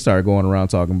 And he started going around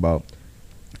talking about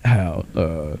how,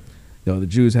 the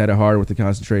Jews had it harder with the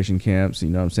concentration camps, you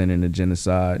know what I'm saying, and the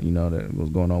genocide, that was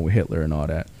going on with Hitler and all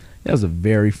that. That was a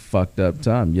very fucked up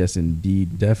time. Yes,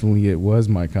 indeed, definitely it was,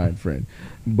 my kind friend.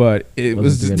 But it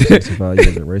was just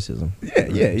racism.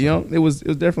 Yeah, it was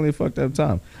definitely a fucked up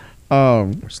time.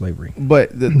 Or slavery.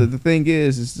 But the thing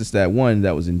is, it's just that one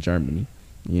that was in Germany.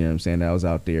 You know what I'm saying? That was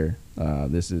out there.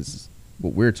 This is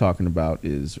what we're talking about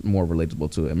is more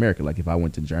relatable to America. Like if I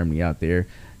went to Germany out there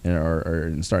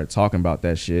and started talking about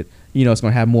that shit, it's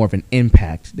gonna have more of an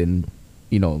impact than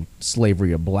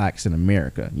slavery of blacks in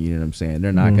America. You know what I'm saying?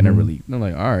 They're not gonna really. They're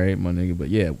like, all right, my nigga, but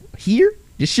yeah, here,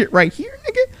 this shit right here,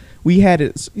 nigga, we had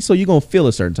it. So you're gonna feel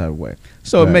a certain type of way.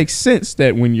 So It makes sense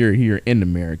that when you're here in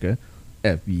America,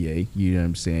 FBA, you know what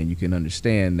I'm saying, you can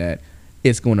understand that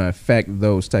it's gonna affect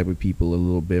those type of people a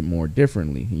little bit more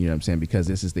differently. You know what I'm saying? Because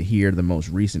this is the here, the most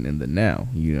recent, and the now.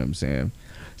 You know what I'm saying?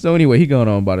 So anyway, he going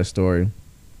on about a story.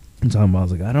 I'm talking about, I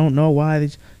was like, I don't know why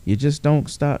you just don't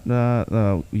stop.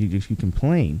 You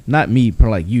complain. Not me,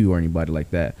 like you or anybody like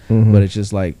that. Mm-hmm. But it's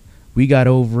just like we got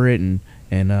over it, and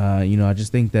I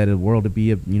just think that the world would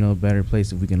be a better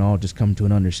place if we can all just come to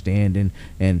an understanding.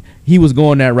 And he was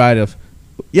going that route of,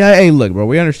 yeah, hey, look, bro,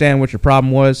 we understand what your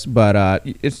problem was, but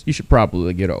you should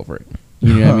probably get over it.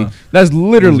 You know what I mean? That's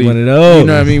literally, you know what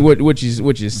I mean, what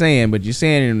you're saying, but you're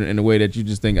saying it in a way that you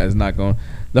just think it's not going.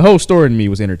 The whole story to me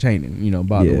was entertaining,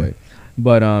 by the way.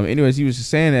 But anyways, he was just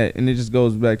saying that, and it just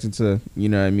goes back into,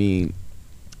 what I mean,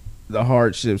 the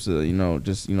hardships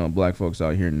of, black folks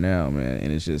out here now, man.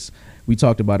 And it's just, we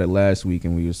talked about it last week,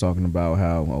 and we was talking about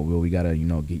how, we got to,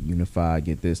 get unified,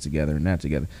 get this together and that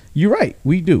together. You're right.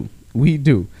 We do.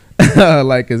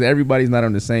 Like, because everybody's not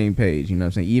on the same page, you know what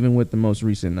I'm saying? Even with the most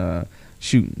recent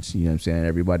shootings, you know what I'm saying?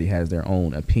 Everybody has their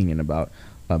own opinion about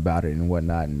it and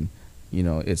whatnot, and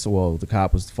it's the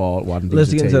cop was the fault.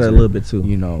 Let's get into that a little bit too.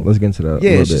 Let's get into that.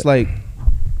 Yeah, it's just like,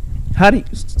 how do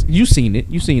you seen it?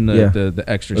 You seen the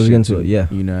extra shit? Let's get into it. Yeah,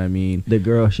 you know what I mean. The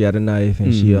girl, she had a knife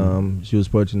and she was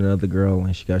approaching another girl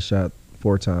and she got shot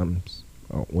 4 times.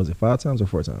 Oh, was it 5 times or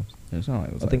 4 times? It sounded like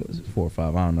it was, I think it was 4 or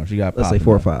 5. I don't know. She got, let's say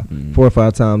 4 or 5, 4 or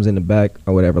 5 times in the back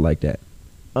or whatever like that.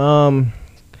 For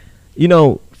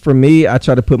me, I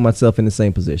try to put myself in the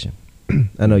same position.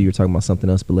 I know you were talking about something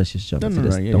else, but let's just jump into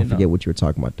this. Don't forget what you were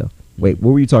talking about, though. Wait,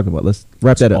 what were you talking about? Let's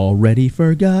wrap that up. Already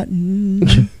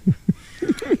forgotten.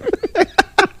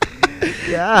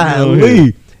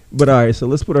 Golly. But all right, so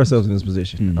let's put ourselves in this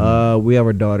position. We have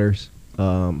our daughters.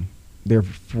 They're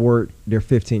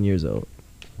 15 years old.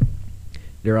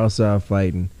 They're outside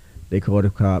fighting. They call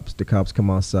the cops. The cops come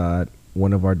outside.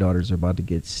 One of our daughters are about to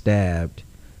get stabbed.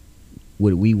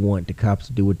 Would we want the cops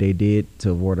to do what they did to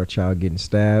avoid our child getting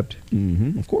stabbed?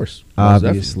 Mm-hmm. Of course.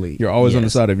 Obviously. You're always on the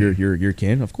side of your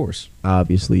kin, of course.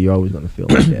 Obviously, you're always going to feel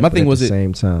like that. My thing was, at the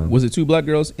same time, was it 2 black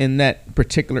girls in that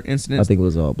particular incident? I think it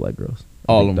was all black girls.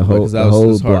 All of them. The whole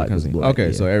block was black.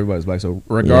 Okay, so everybody's black. So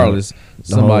regardless,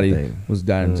 somebody was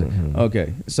dying. Mm-hmm.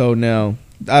 Okay, so now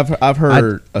I've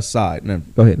heard a side. No,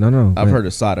 go ahead. No. I've heard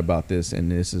a side about this,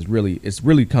 and this is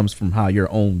really comes from how your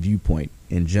own viewpoint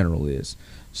in general is.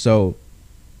 So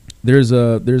there's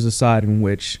a side in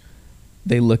which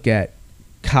they look at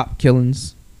cop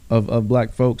killings of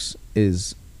black folks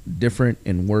is different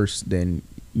and worse than,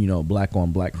 black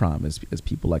on black crime, as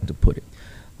people like to put it.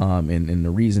 And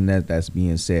the reason that's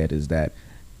being said is that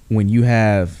when you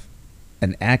have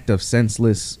an act of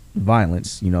senseless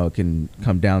violence, it can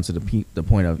come down to the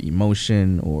point of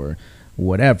emotion or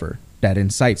whatever that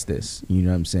incites this. You know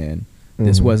what I'm saying?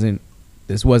 Mm-hmm.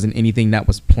 This wasn't anything that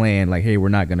was planned. Like, hey, we're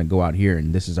not gonna go out here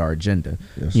and this is our agenda.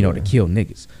 Yes, to kill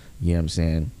niggas. You know what I'm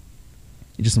saying?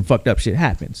 Just some fucked up shit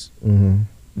happens. Mm-hmm.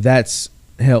 That's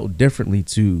held differently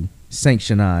to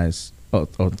sanctionize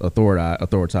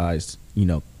authorized,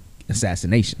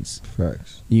 assassinations.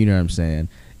 Facts. You know what I'm saying?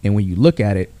 And when you look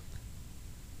at it,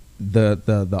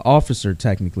 the officer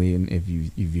technically, and if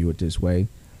you view it this way,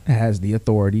 has the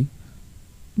authority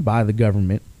by the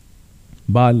government,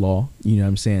 by law,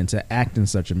 to act in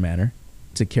such a manner,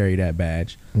 to carry that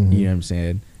badge. Mm-hmm. You know what I'm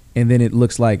saying? And then it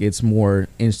looks like it's more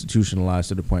institutionalized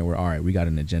to the point where, all right, we got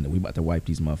an agenda. We about to wipe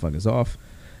these motherfuckers off,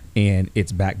 and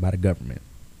it's backed by the government,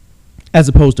 as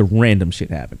opposed to random shit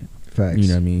happening. Facts. You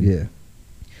know what I mean? Yeah.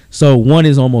 So one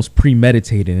is almost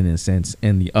premeditated in a sense,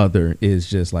 and the other is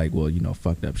just like, well,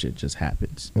 fucked up shit just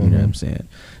happens. You know what I'm saying?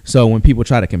 So when people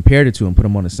try to compare the two and put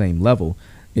them on the same level,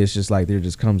 it's just like there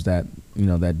just comes that,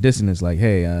 that dissonance, like,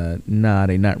 hey, nah,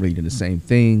 they not really the same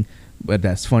thing. But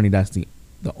that's funny. That's the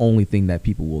only thing that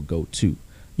people will go to.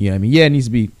 You know what I mean? Yeah, it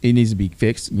needs to be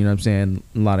fixed. You know what I'm saying?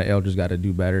 A lot of elders got to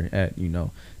do better at,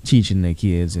 teaching their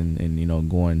kids and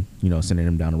going, sending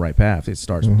them down the right path. It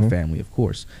starts with the family, of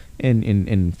course.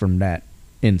 And from that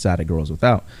inside it grows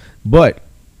without. But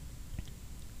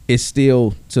it's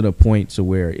still to the point to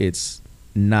where it's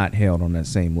not held on that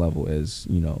same level as,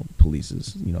 police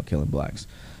is, killing blacks.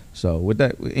 So with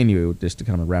that, anyway, just to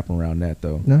kind of wrap around that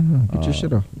though. No, get your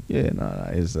shit off. Yeah,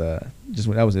 it's just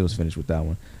when it was finished with that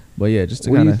one. But yeah, just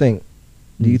to what kind do you think?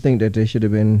 Do you think that there should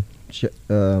have been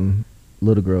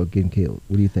little girl getting killed?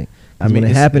 What do you think? I mean,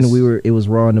 when it happened, it was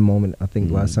raw in the moment. I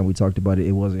think last time we talked about it,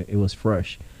 it was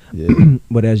fresh. Yeah.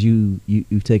 But as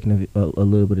you've taken a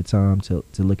little bit of time to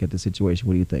look at the situation,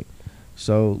 what do you think?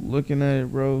 So looking at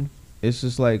it, bro, it's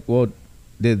just like, well,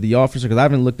 the officer, because I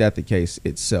haven't looked at the case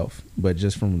itself, but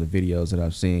just from the videos that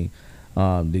I've seen,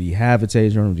 did he have a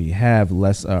taser on him? Did he have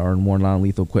less or more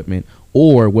non-lethal equipment,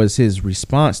 or was his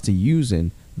response to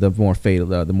using the more fatal,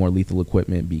 the more lethal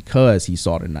equipment because he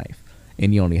saw the knife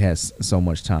and he only has so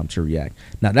much time to react?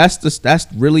 Now that's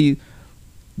really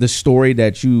the story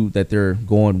that they're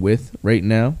going with right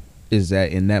now, is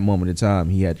that in that moment in time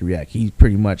he had to react. He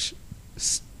pretty much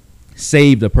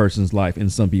saved a person's life in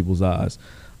some people's eyes,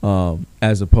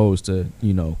 as opposed to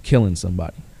killing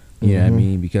somebody. You know what I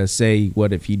mean? Because say,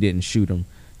 what if he didn't shoot him?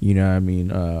 You know what I mean?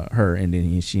 Her, and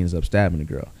then she ends up stabbing the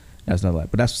girl. That's not like,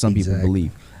 but that's what some people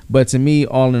believe. But to me,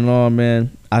 all in all,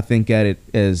 man, I think at it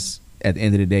as at the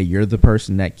end of the day, you're the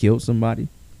person that killed somebody,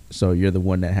 so you're the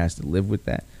one that has to live with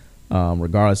that.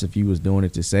 Regardless if you was doing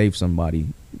it to save somebody,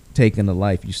 taking a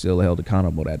life, you still held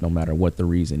accountable to that, no matter what the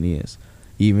reason is.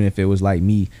 Even if it was like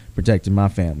me protecting my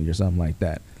family or something like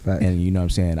that. Fact. And you know what I'm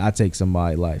saying, I take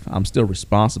somebody's life, I'm still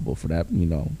responsible for that.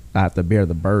 I have to bear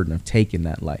the burden of taking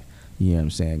that life. You know what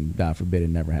I'm saying? God forbid it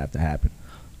never have to happen.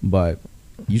 But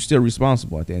you're still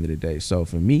responsible at the end of the day. So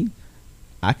for me,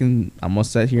 I'm gonna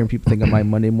sit here and people think I might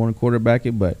Monday morning quarterback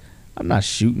it, but I'm not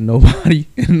shooting nobody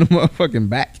in the motherfucking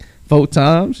back 4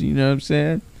 times. You know what I'm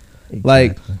saying? Exactly.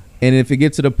 Like, and if it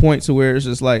gets to the point to where it's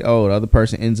just like, oh, the other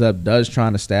person does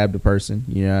trying to stab the person,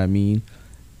 you know what I mean?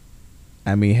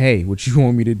 Hey, what you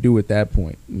want me to do at that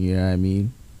point? You know what I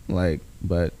mean? Like,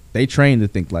 but they train to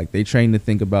think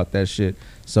about that shit,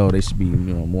 so they should be,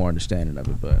 more understanding of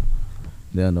it, but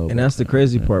they'll know. And that's the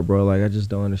crazy part, bro. Like, I just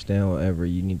don't understand whatever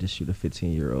you need to shoot a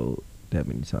 15-year-old that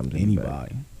many times.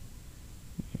 Anybody.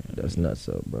 That's nuts,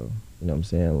 up, bro. You know what I'm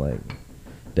saying? Like,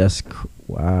 that's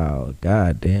wow,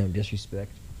 goddamn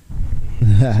disrespect.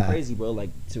 It's crazy, bro. Like,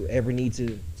 to ever need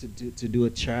to do a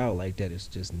child like that is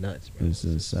just nuts, bro. It's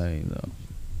insane, though.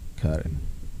 Cut it.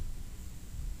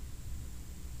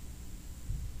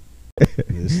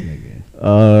 This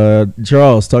nigga.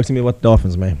 Charles, talk to me about the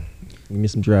Dolphins, man. Give me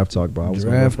some draft talk, bro.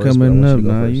 Draft coming up,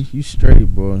 nah. You straight,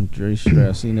 bro. Straight.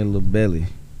 I seen that little belly.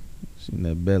 Seen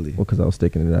that belly. Well, because I was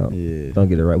sticking it out. Yeah. Don't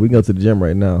get it right. We can go to the gym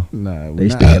right now. Nah, they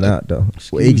sticking out, though.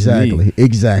 Exactly.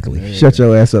 Man. Shut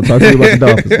your ass up. Talk to me about the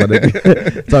Dolphins, my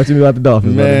nigga. Talk to me about the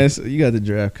Dolphins, man. So you got the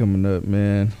draft coming up,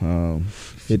 man.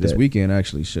 This weekend,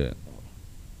 actually, shit.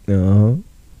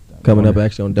 Coming up,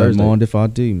 actually, on Thursday. Mind if I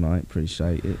do, man.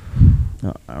 Appreciate it.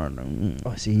 I don't know.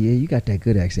 Oh, see, yeah, you got that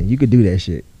good accent. You could do that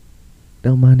shit.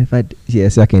 Don't mind if I.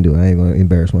 Yes, I can't do it. I ain't gonna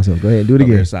embarrass myself. Go ahead, do it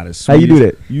again. How How you do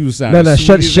that? You sound No,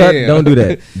 shut. Don't do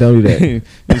that. Don't do that.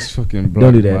 It's fucking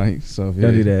don't do that. Right? So,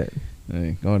 Don't do that.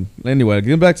 Hey, go on. Anyway,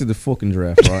 getting back to the fucking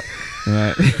draft, right? All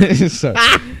right. So,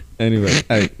 anyway,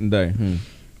 hey,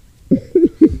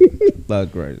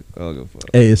 that's great. I'll go for it.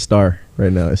 Hey, it's Star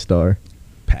right now. It's Star.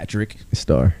 Patrick. It's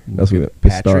Star. That's what. It's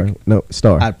Patrick. Star. No,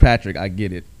 Star. Patrick. I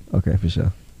get it. Okay, for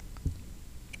sure.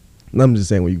 I'm just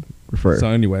saying what you refer. So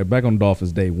anyway, back on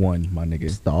Dolphins day 1, my nigga.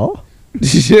 Star.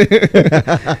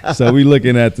 So we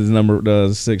looking at this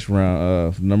number 6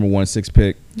 round, number 1 6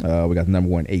 pick. We got the number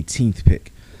 1 18th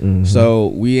pick. Mm-hmm. So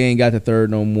we ain't got the 3rd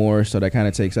no more. So that kind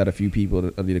of takes out a few people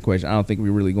of the equation. I don't think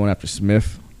we're really going after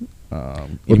Smith.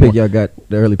 What pick y'all got?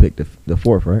 The early pick, the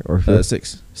 4th, right? Or 5th?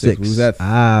 6. 6. We was at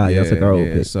y'all took our old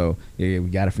pick. So we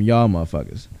got it from y'all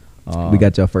motherfuckers. We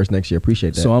got y'all first next year.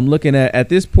 Appreciate that. So I'm looking at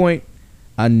this point.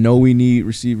 I know we need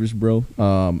receivers, bro.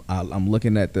 I'm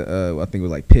looking at the I think it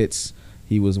was like Pitts.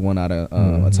 He was one out of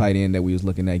a tight end that we was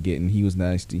looking at getting. He was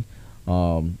nasty.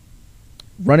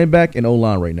 Running back and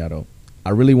O-line right now, though. I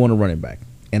really want a running back.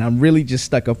 And I'm really just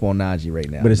stuck up on Najee right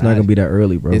now. But it's not going to be that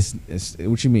early, bro. It's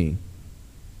what you mean?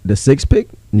 The 6th pick?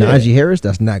 Najee Harris?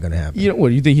 That's not going to happen. You know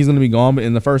what? You think he's going to be gone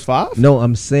in the first 5? No,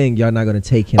 I'm saying y'all not going to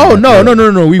take him. Oh, no.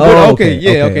 We would.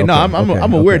 Okay. No, I'm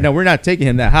aware. Okay. Now, we're not taking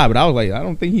him that high, but I was like, I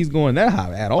don't think he's going that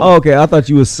high at all. Oh, okay. I thought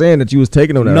you was saying that you was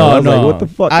taking him that high. I was like, what the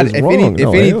fuck is wrong? If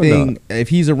anything, if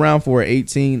he's around for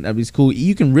 18, that'd be cool.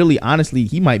 You can really, honestly,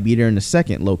 he might be there in the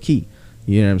 2nd, low key.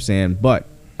 You know what I'm saying? But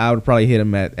I would probably hit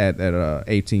him at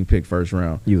 18 pick first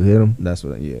round. You hit him? That's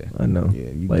what. I know.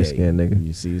 Yeah, you light skinned nigga.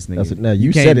 You see this nigga. Now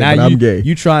you said it, but I'm gay.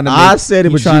 You trying to? I said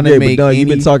it, but you gay. But done. You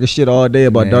been talking shit all day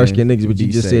about dark skinned niggas, but you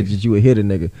just said that you would hit a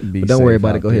nigga. But don't worry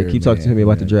about it. Go ahead. Keep talking to me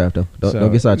about the draft though.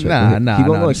 Don't get sidetracked. Nah. Keep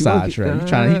on sidetracked.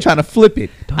 You trying to flip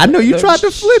it? I know you tried to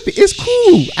flip it. It's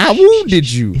cool. I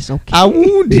wounded you. It's okay. I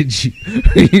wounded you.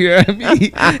 You know what I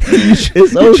mean?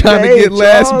 It's okay. You trying to get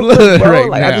last blood right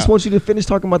now. I just want you to finish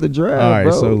talking about the draft. All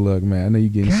right. So look, man. I know you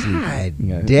getting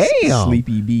sleepy. Damn.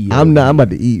 Sleepy B. I'm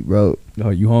about to eat, bro. Oh,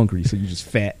 you hungry? So you just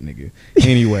fat, nigga.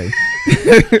 Anyway,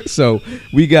 so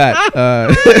we got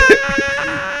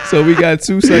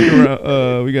 2 second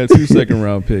round. We got 2 second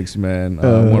round picks, man.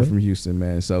 One from Houston,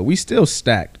 man. So we still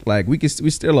stacked. Like we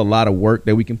still a lot of work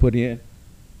that we can put in.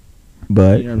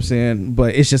 But you know what I'm saying.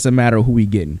 But it's just a matter of who we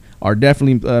getting. Our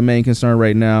definitely main concern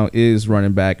right now is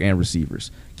running back and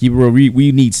receivers. Keep it real.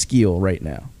 We need skill right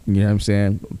now. You know what I'm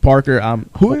saying? Parker,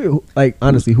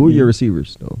 honestly, who are your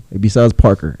receivers though? Besides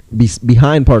Parker,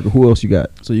 behind Parker, who else you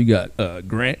got? So you got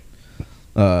Grant.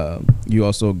 You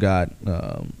also got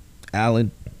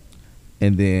Allen,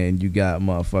 and then you got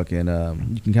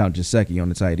motherfucking. You can count Gesicki on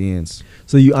the tight ends.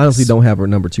 So you honestly don't have a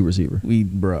number 2 receiver. We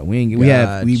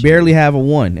barely have a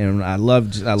 1, and I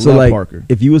love Parker.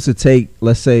 If you was to take,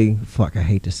 let's say, I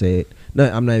hate to say it.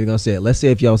 No, I'm not even gonna say it. Let's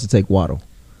say if y'all was to take Waddle,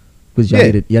 because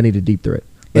y'all need a deep threat.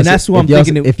 And that's what I'm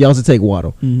thinking. If y'all was to take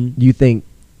Waddle, do you think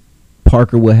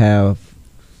Parker will have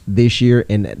this year,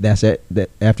 and that's it? That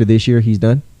after this year he's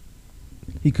done?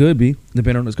 He could be,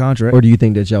 depending on his contract. Or do you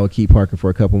think that y'all would keep Parker for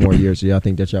a couple more years? Or y'all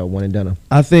think that y'all one and done him?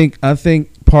 I think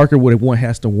Parker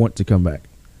has to want to come back.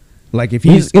 Like if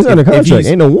he's under contract,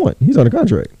 ain't no want. He's under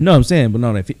contract. No, I'm saying, but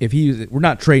no, if we're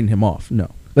not trading him off. No,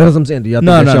 that's what I'm saying. Do y'all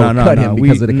think that y'all would cut him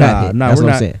because of the cap hit? That's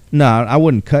what I'm saying. No, I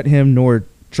wouldn't cut him nor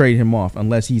trade him off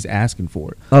unless he's asking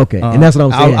for it. Okay, and that's what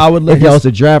I'm saying. I would let if y'all was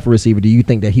to draft a receiver, do you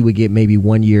think that he would get maybe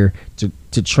 1 year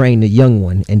to train the young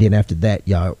one, and then after that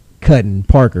y'all cutting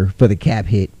Parker for the cap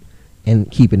hit and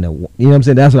keeping the, you know what I'm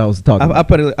saying? That's what I was talking about.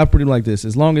 I put it like this: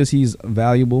 as long as he's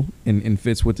valuable and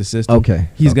fits with the system, okay,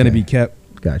 he's going to be kept.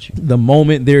 Got you. The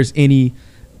moment there's any,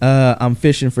 I'm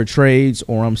fishing for trades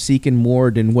or I'm seeking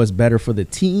more than what's better for the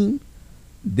team,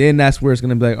 then that's where it's going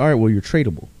to be like, all right, well, you're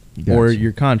tradable. Or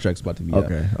your contract's about to be up.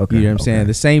 Okay. You know what I'm saying?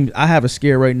 The same. I have a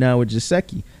scare right now with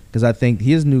Gesicki because I think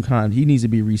his new he needs to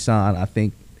be re-signed. I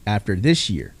think after this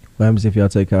year. What happens if y'all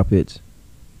take Kyle Pitts?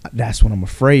 That's what I'm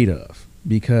afraid of.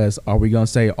 Because are we gonna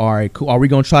say, all right, cool? Are we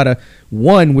gonna try to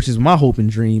which is my hope and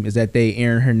dream, is that they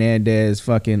Aaron Hernandez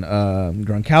fucking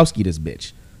Gronkowski this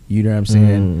bitch. You know what I'm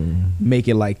saying? Make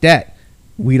it like that.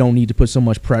 We don't need to put so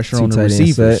much pressure on the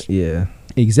receivers. Yeah.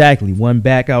 Exactly. One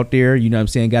back out there, you know what I'm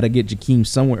saying? Got to get Jakeem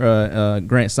somewhere,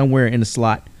 Grant somewhere in the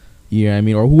slot. You know what I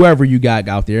mean? Or whoever you got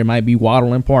out there. It might be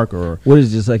Waddle and Parker. Or what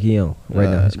is Gesicki on right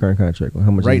now, his current contract?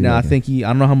 How much right now, I think I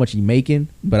don't know how much he's making,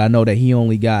 but I know that he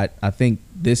only got, I think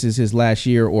this is his last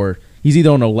year, or he's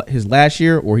either on his last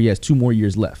year or he has 2 more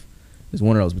years left. It's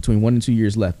one of those, between 1 and 2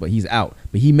 years left, but he's out.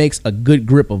 But he makes a good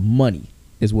grip of money,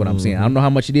 is what I'm saying. I don't know how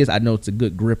much it is. I know it's a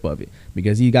good grip of it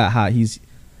because he got high.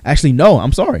 Actually, no.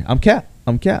 I'm sorry. I'm cap.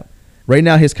 Right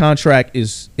now, his contract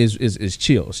is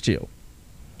chill. It's chill.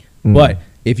 But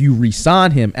if you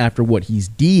re-sign him after what he's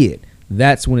did,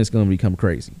 that's when it's going to become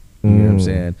crazy. You know what I'm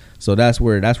saying? So that's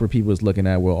where people is looking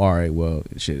at. Well, all right. Well,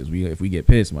 shit. If we get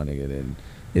pissed, my nigga, then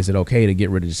is it okay to get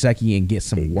rid of Gesicki and get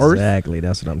some worth? Exactly.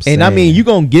 That's what I'm saying. And I mean, you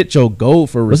gonna get your gold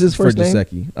for what's his first name?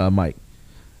 Gesicki, Mike.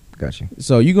 Got you.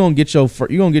 So you gonna get your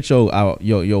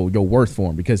worth for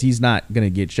him because he's not gonna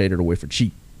get traded away for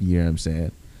cheap. You know what I'm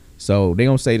saying? So they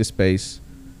gonna say the space,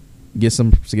 get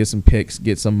some picks,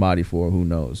 get somebody for who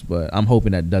knows. But I'm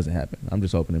hoping that doesn't happen. I'm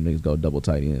just hoping them niggas go double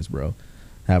tight ends, bro.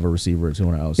 Have a receiver or two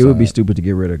on the outside. It would be stupid to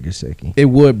get rid of Gesicki. It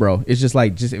would, bro. It's just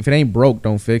like if it ain't broke,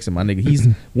 don't fix it, my nigga. He's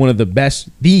one of the best,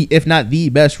 if not the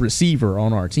best receiver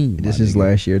on our team. This is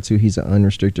last year too. He's an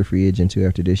unrestricted free agent too.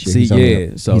 After this year,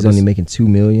 he's only making $2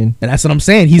 million. And that's what I'm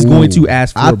saying. He's going to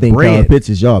ask for I think bread. Kyle Pitts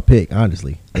is y'all pick,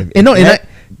 honestly.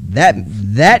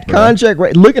 That contract,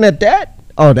 right? Looking at that.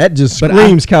 Oh, that just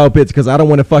screams Kyle Pitts because I don't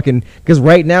want to because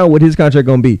right now what his contract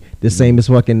gonna be the same as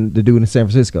fucking the dude in San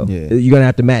Francisco. Yeah. You're gonna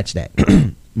have to match that.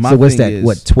 So what's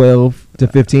that? 12 to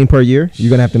 15 per year? You're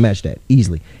gonna have to match that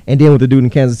easily. And then what the dude in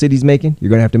Kansas City's making, you're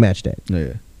gonna have to match that.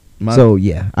 Yeah.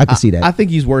 I can see that. I think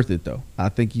he's worth it though. I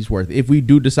think he's worth it. If we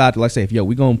do decide to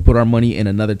we're gonna put our money in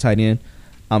another tight end,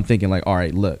 I'm thinking like, all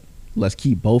right, look, let's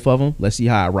keep both of them. Let's see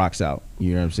how it rocks out.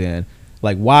 You know what I'm saying?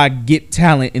 Like, why get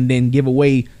talent and then give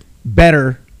away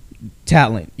better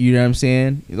talent? You know what I'm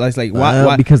saying? Like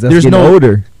why? Because that's getting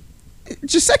older.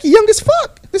 Gesicki young as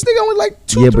fuck. This nigga only like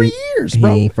 3 years,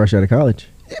 bro. He ain't fresh out of college.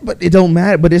 Yeah, but it don't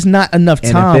matter. But it's not enough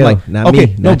time. NFL, like, not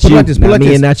me, not you, not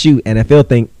me, and not you. NFL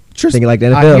thinking like the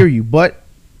NFL. I hear you, but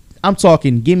I'm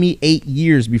talking. Give me 8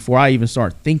 years before I even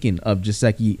start thinking of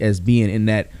Gesicki as being in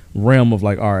that realm of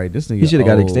like, all right, this nigga. He should have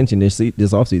got an extension this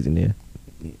offseason. Yeah,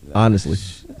 honestly,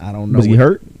 I don't know. Was he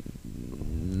hurt?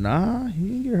 Nah, he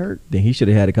didn't get hurt. Then he should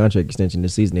have had a contract extension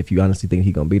this season. If you honestly think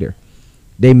he's gonna be there.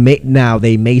 They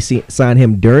may sign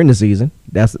him during the season.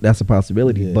 That's a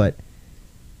possibility, but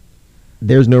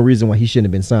there's no reason why he shouldn't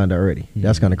have been signed already.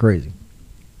 That's kind of crazy.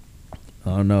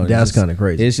 I don't know. That's kind of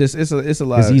crazy. It's a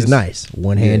lot. Because he's nice,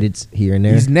 one-handed here and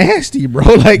there. He's nasty,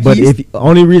 bro. Like, but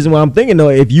only reason why I'm thinking though,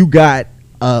 if you got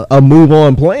a move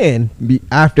on plan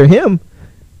after him,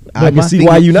 I can see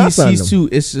why you not signed him.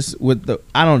 It's just with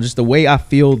the way I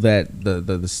feel that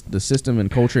the system and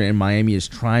culture in Miami is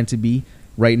trying to be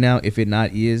right now. If it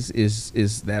not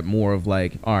is that more of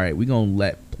like, all right, we're gonna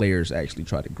let players actually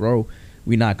try to grow.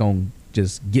 We're not gonna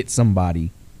just get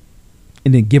somebody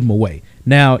and then give them away.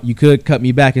 Now you could cut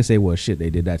me back and say, well, shit, they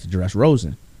did that to Josh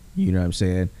Rosen. You know what I'm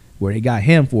saying? Where they got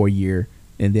him for a year.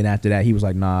 And then after that, he was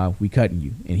like, nah, we cutting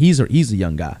you. And he's a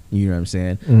young guy. You know what I'm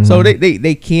saying? Mm-hmm. So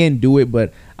they can do it,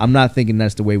 but I'm not thinking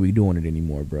that's the way we're doing it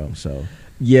anymore, bro. So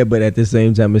yeah, but at the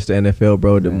same time, Mr. NFL,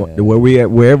 bro,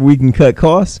 wherever we can cut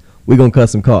costs, we're going to cut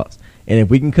some costs. And if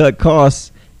we can cut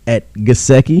costs at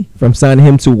Gesicki from signing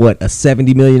him to, a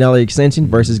 $70 million extension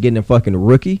versus getting a fucking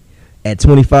rookie at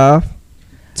 25,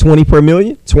 20 per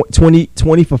million,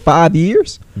 20 for 5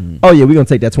 years. Oh yeah, we're gonna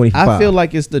take that 20 for 5. I feel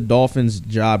like it's the Dolphins'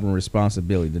 job and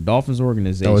resposibility. The Dolphins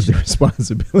organization. Oh, it's the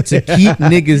responsibility to keep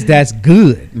niggas that's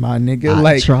good, my nigga.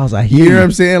 Like, Charles, I hear you know what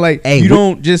I'm saying? Like, hey,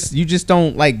 you just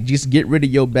don't like just get rid of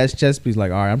your best chess piece.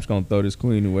 Like, all right, I'm just gonna throw this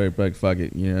queen away. But fuck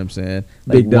it, you know what I'm saying?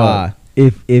 Like, big dog.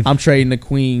 Why? If I'm trading the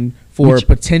queen for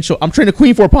potential, I'm trading the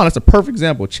queen for a pawn. That's a perfect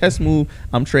example. Chess move.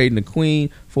 I'm trading the queen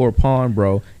for a pawn,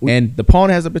 bro. And the pawn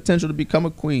has the potential to become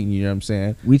a queen. You know what I'm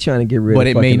saying? We trying to get rid but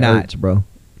of it may not, Ertz, bro.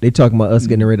 They talking about us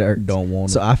getting rid of Ertz. Don't want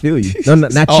it. So I feel you. No,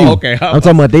 not you. Okay. I'm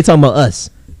talking about they talking about us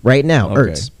right now.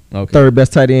 Okay. Ertz, third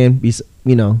best tight end.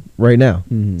 Right now,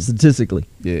 statistically.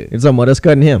 Yeah. They're talking about us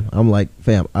cutting him. I'm like,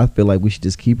 fam. I feel like we should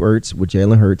just keep Ertz with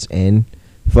Jalen Hurts and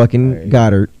fucking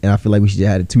Goddard, and I feel like we should have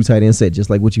had a 2 tight end set, just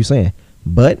like what you saying.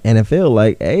 But NFL,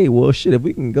 like, hey, well, shit, if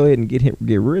we can go ahead and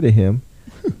get rid of him,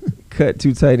 cut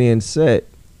 2 tight end set,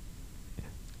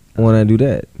 why not do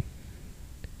that?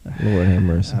 Lord have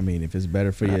mercy. I mean, if it's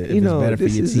better for you, it's better for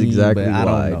your team, exactly but why. I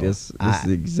don't know. This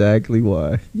is exactly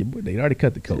why. Yeah, but they already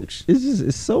cut the coach.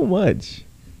 It's so much.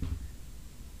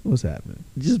 What's happening?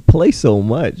 Just play so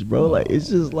much, bro. Like, it's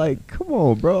just like, come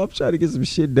on, bro. I'm trying to get some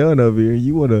shit done over here, and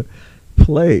you want to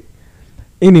play.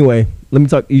 Anyway, let me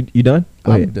talk. You done?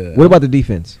 Go ahead. Done. What about the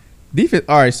defense? Defense.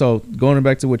 All right. So going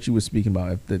back to what you were speaking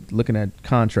about, looking at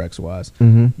contracts wise,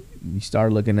 you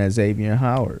start looking at Xavier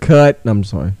Howard. Cut. I'm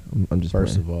sorry. I'm just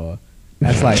first of all,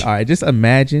 that's like, all right. Just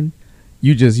imagine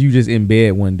you just in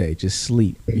bed one day, just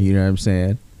sleep. You know what I'm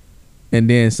saying? And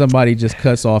then somebody just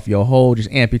cuts off just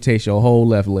amputates your whole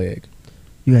left leg.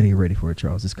 You got to get ready for it,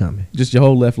 Charles. It's coming. Just your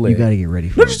whole left leg. You got to get ready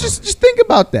for it. Just think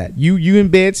about that. You in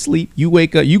bed, sleep. You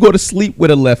wake up. You go to sleep with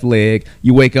a left leg.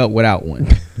 You wake up without one.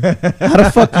 How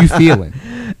the fuck you feeling?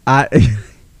 I'm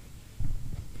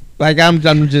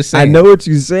just saying. I know what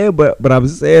you said, but I'm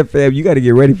saying, fam, you got to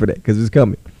get ready for that because it's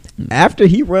coming. After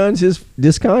he runs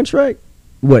this contract,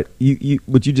 what you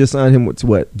just signed him to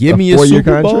what? Give me a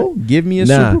Super Bowl. Give me a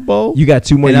Super Bowl. You got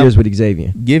 2 more years with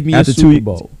Xavier. Give me a Super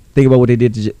Bowl. Think about what they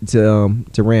did to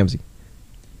Ramsey.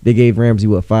 They gave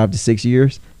Ramsey 5 to 6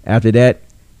 years. After that,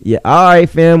 yeah, all right,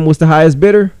 fam. What's the highest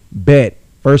bidder? Bet.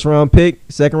 First round pick,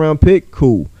 second round pick,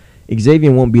 cool.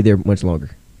 Xavier won't be there much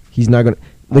longer. He's not gonna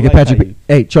look at Patrick.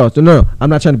 Hey, Charles, no, I'm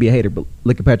not trying to be a hater, but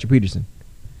look at Patrick Peterson.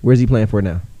 Where's he playing for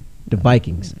now? The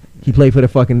Vikings. He played for the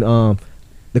fucking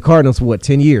the Cardinals for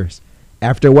 10 years.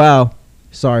 After a while,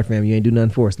 sorry, fam, you ain't do nothing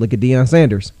for us. Look at Deion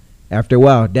Sanders. After a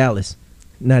while, Dallas,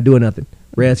 not doing nothing.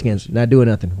 Redskins, not doing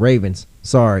nothing. Ravens,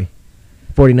 sorry.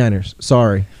 49ers,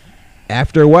 sorry.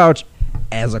 After a while,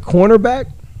 as a cornerback,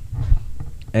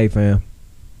 hey, fam,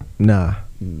 nah.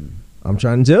 I'm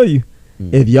trying to tell you,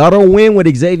 if y'all don't win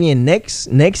with Xavier next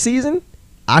season,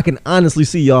 I can honestly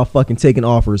see y'all fucking taking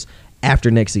offers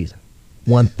after next season.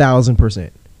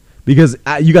 1,000%. Because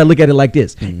you got to look at it like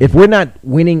this. If we're not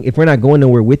winning, if we're not going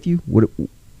nowhere with you,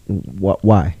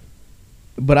 why?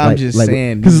 But I'm just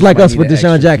saying. Because it's like us with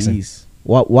Deshaun Jackson. Piece.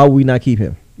 Why would we not keep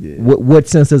him? Yeah. What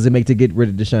sense does it make to get rid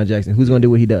of Deshaun Jackson? Who's going to do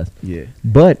what he does? Yeah.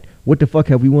 But what the fuck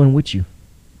have we won with you?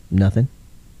 Nothing.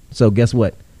 So guess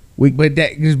what? You blame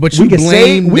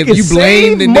the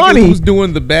nigga who's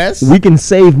doing the best. We can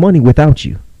save money without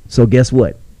you. So guess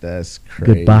what? That's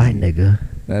crazy. Goodbye, nigga.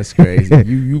 That's crazy.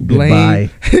 You blame.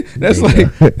 That's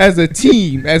nigga. Like as a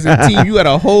team, you got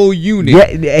a whole unit.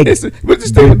 Yeah,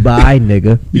 goodbye,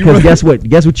 nigga. Because guess what?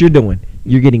 Guess what you're doing?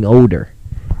 You're getting older.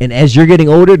 And as you're getting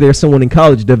older, there's someone in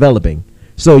college developing.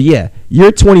 So yeah,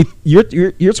 you're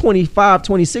 25,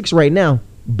 26 right now,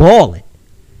 balling.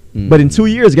 But in 2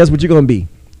 years, guess what you're gonna be?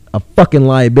 A fucking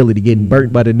liability getting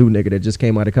burnt by the new nigga that just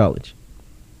came out of college.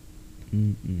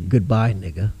 Goodbye,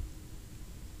 nigga.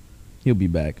 He'll be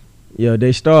back. Yo,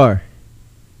 Daystar.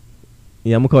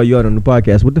 Yeah, I'm gonna call you out on the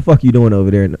podcast. What the fuck you doing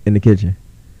over there in the kitchen?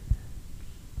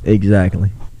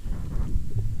 Exactly.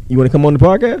 You want to come on the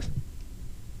podcast?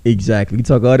 Exactly. You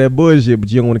talk all that bullshit, but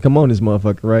you don't want to come on this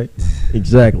motherfucker, right?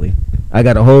 Exactly. I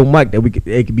got a whole mic that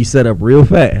it could be set up real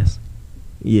fast.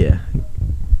 Yeah.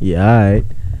 Yeah, all right.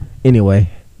 Anyway,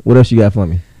 what else you got for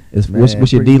me?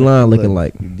 What's your D-line looking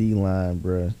like? D-line,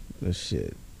 bro. This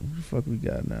shit. What the fuck we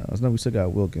got now? I know we still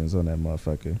got Wilkins on that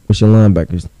motherfucker. What's your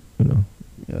linebackers?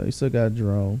 Yeah, you still got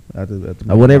Jerome. I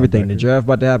want everything. The draft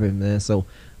about to happen, man. So,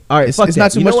 all right, fuck it's that.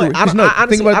 not too much.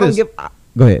 Think about this.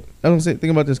 Go ahead. I don't say.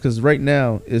 Think about this because right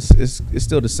now it's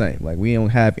still the same. Like we don't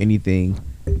have anything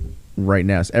right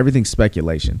now. It's everything's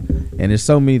speculation, and there's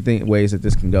so many ways that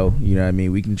this can go. You know what I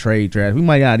mean? We can trade draft. We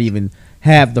might not even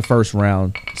have the first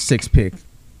round 6 pick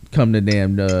come the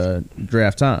damn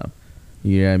draft time.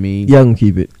 You know what I mean? Y'all can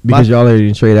keep it because y'all already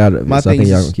didn't trade out of it. So I think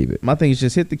y'all can keep it. My thing is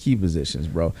just hit the key positions,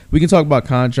 bro. We can talk about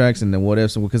contracts and then what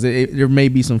else because there may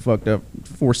be some fucked up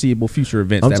foreseeable future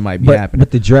events that might be happening.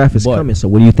 But the draft is coming. So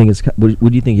what do you think what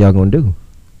do you think y'all gonna do?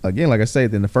 Again, like I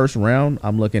said, in the first round,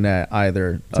 I'm looking at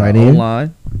either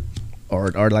O-line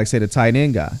or like I said, the tight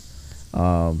end guy.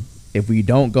 If we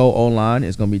don't go O-line,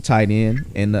 it's gonna be tight end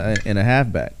and a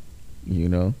halfback. You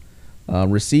know,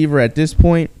 receiver at this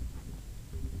point.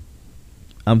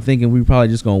 I'm thinking we're probably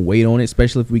just gonna wait on it,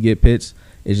 especially if we get Pitts.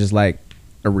 It's just like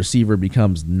a receiver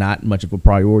becomes not much of a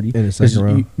priority in the second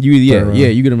round. You get him.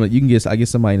 You can get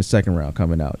somebody in the second round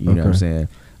coming out. You know what I'm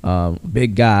saying?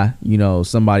 Big guy. You know,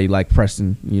 somebody like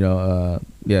Preston. You know,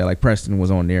 like Preston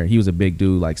was on there. He was a big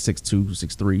dude, like 6'2",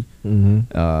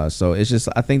 6'3". So it's just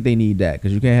I think they need that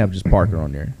because you can't have just Parker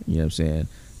on there. You know what I'm saying?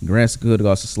 Grant's good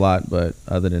across the slot, but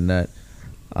other than that,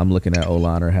 I'm looking at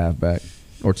O-line or halfback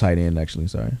or tight end actually.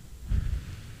 Sorry.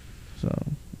 So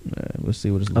we'll see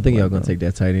what it's. I think y'all gonna take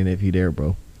that tight end if he there,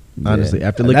 bro. Honestly,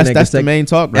 after looking at that's the main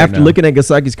talk. Right after now. Looking at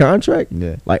Gasaki's contract,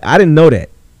 like I didn't know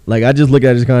that. Like I just look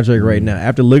at his contract right now.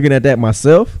 After looking at that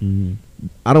myself,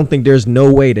 I don't think there's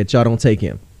no way that y'all don't take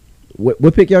him.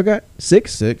 What pick y'all got?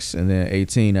 6, and then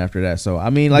 18 after that. So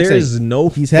I mean, like there's no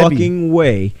fucking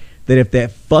way that if that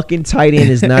fucking tight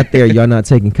end is not there, y'all not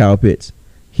taking Kyle Pitts.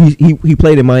 He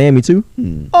played in Miami too.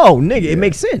 Oh nigga, it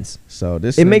makes sense. So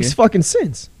it makes fucking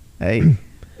sense. Hey,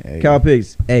 Kyle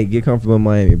Pitts. Hey, get comfortable in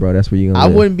Miami, bro. That's where you gonna. I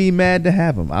wouldn't be mad to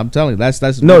have him. I'm telling you,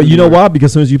 that's. No, you know why? Because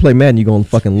as soon as you play Madden, you're gonna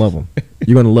fucking love him.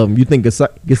 You're gonna love him. You think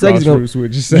Gasecki's gonna?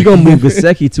 You're gonna move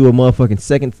Gasecki to a motherfucking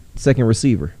second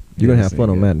receiver. You're gonna have fun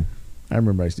on Madden. I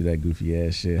remember I used to do that goofy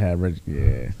ass shit.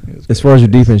 As far as your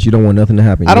defense, you don't want nothing to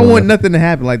happen. I don't want nothing to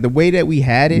happen. Like the way that we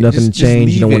had it, nothing to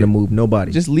change. You don't want to move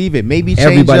nobody. Just leave it. Maybe change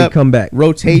everybody up come back.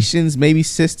 Rotations, maybe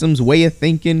systems, way of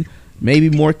thinking, maybe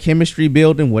more chemistry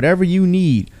building, whatever you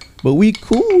need. But we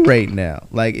cool right now.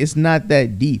 Like it's not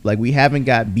that deep. Like we haven't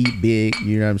got beat big.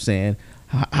 You know what I'm saying?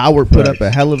 Howard put up a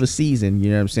hell of a season. You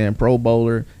know what I'm saying? Pro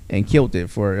bowler and killed it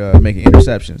for making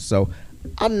interceptions. So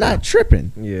I'm not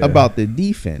tripping about the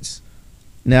defense.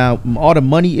 Now, all the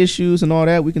money issues and all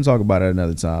that, we can talk about it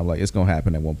another time. Like, it's going to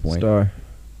happen at one point.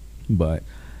 But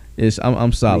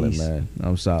I'm solid, man.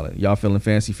 I'm solid. Y'all feeling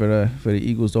fancy for the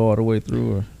Eagles all the way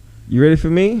through? Or? You ready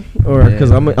for me? Or because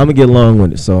I'm going to get long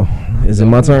with it. So, is it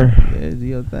my turn? Yeah, it's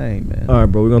your thing, man. All right,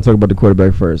 bro. We're going to talk about the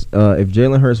quarterback first. If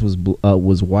Jalen Hurts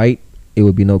was white, it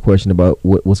would be no question about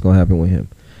what's going to happen with him.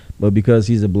 But because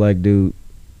he's a black dude,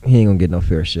 he ain't going to get no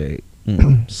fair shade.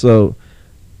 So,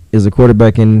 is a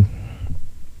quarterback in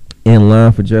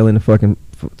line for Jalen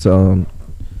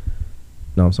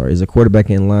is a quarterback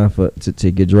in line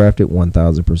to get drafted?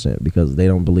 1,000%, because they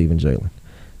don't believe in Jalen.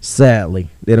 Sadly,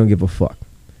 they don't give a fuck.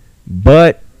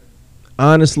 But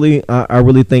honestly, I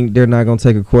really think they're not going to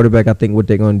take a quarterback. I think what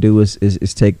they're going to do is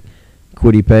take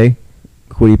Kwity Paye.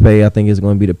 Kwity Paye, I think, is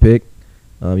going to be the pick.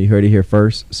 You heard it here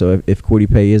first. So if Kwity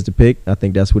Paye is the pick, I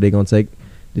think that's what they're going to take.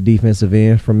 The defensive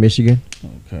end from Michigan.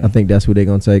 Okay. I think that's who they're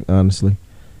going to take, honestly.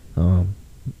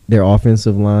 Their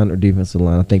offensive line or defensive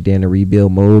line, I think they're in a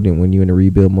rebuild mode, and when you're in a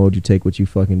rebuild mode, you take what you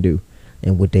fucking do.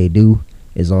 And what they do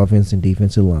is offense and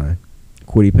defensive line.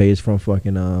 Kwity Paye is from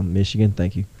fucking Michigan.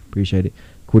 Thank you. Appreciate it.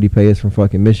 Kwity Paye is from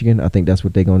fucking Michigan. I think that's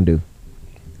what they're going to do.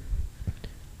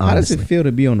 Honestly. How does it feel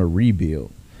to be on a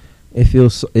rebuild? It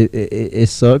feels it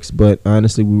sucks, but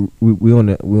honestly, we on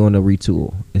a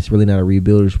retool. It's really not a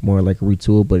rebuild; it's more like a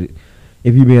retool. But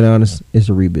if you're being honest, it's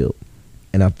a rebuild,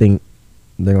 and I think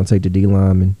they're gonna take the D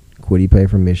lineman, Kwity Paye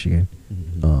from Michigan.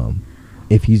 Mm-hmm.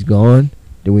 If he's gone,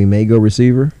 then we may go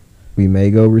receiver.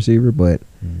 But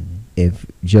if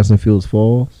Justin Fields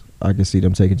falls, I can see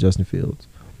them taking Justin Fields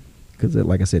because,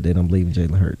 like I said, they don't believe in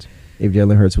Jalen Hurts. If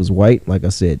Jalen Hurts was white, like I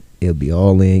said, it'll be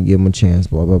all in, give him a chance,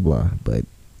 blah blah blah. But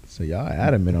so y'all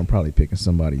adamant on probably picking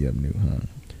somebody up new, huh?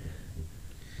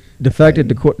 The fact that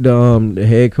the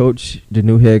head coach, the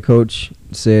new head coach,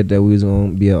 said that we was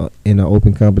gonna be in an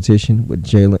open competition with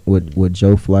Joe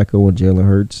Flacco and Jalen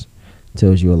Hurts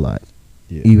tells you a lot.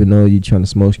 Yeah. Even though you're trying to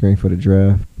smoke screen for the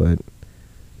draft, but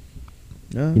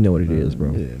you know what it is,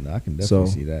 bro. Yeah, no, I can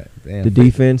definitely see that. Damn, the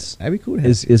defense, that'd be cool.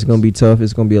 It's gonna be tough.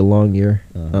 It's gonna be a long year.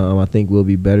 I think we'll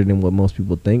be better than what most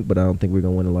people think, but I don't think we're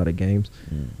gonna win a lot of games.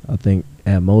 I think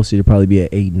at most it'll probably be an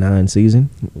 8-9 season,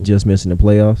 just missing the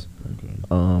playoffs.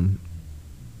 Okay.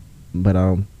 But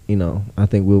I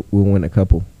think we'll win a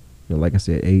couple. Like I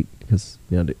said, 8 because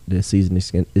the season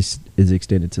is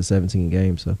extended to 17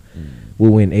 games, so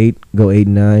we'll win 8, go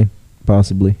 8-9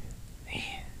 possibly.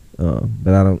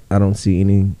 But I don't see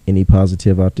any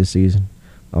positive out this season.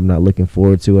 I'm not looking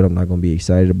forward to it. I'm not going to be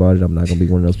excited about it. I'm not going to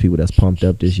be one of those people that's pumped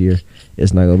up this year.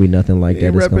 It's not going to be nothing like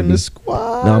that. It's repping the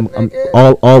squad. No,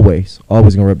 I'm always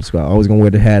going to rep the squad. Always going to wear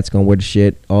the hats, going to wear the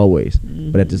shit, always.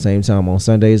 Mm-hmm. But at the same time, on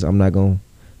Sundays, I'm not going.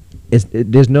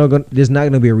 There's not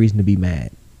going to be a reason to be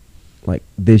mad, like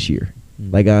this year.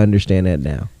 Mm-hmm. Like I understand that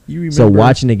now. So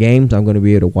watching the games, I'm going to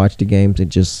be able to watch the games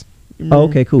and just. Oh,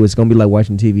 okay, cool. It's gonna be like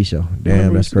watching a TV show.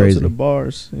 Damn, that's crazy. Go to the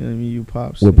bars, you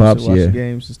pops, with pops, watch the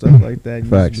games and stuff like that.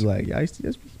 You used to be like, I used to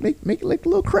just make it like the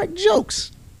little crack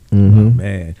jokes. Mm-hmm. Oh,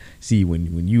 man, see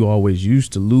when you always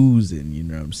used to lose, and you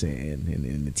know what I'm saying,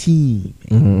 and the team.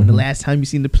 And when the last time you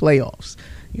seen the playoffs,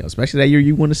 especially that year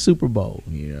you won the Super Bowl.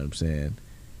 You know what I'm saying?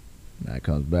 Now it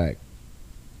comes back.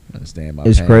 Understand my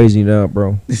It's pain. Crazy now,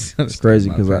 bro. It's crazy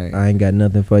because I ain't got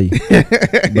nothing for you.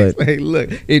 But like, look,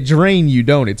 it drained you,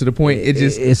 don't it? To the point you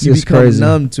just become crazy.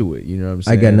 numb to it. You know what I'm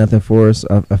saying? I got nothing for us.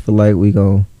 I feel like we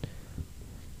gon'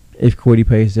 if Kwity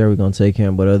Paye's there, we're gonna take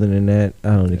him. But other than that,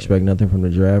 I don't expect nothing from the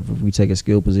draft. If we take a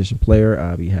skill position player,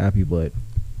 I'll be happy. But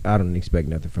I don't expect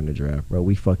nothing from the draft, bro.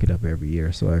 We fuck it up every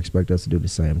year, so I expect us to do the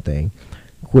same thing.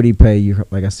 Kwity Paye,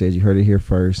 like I said, you heard it here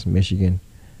first. Michigan,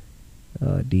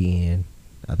 DN.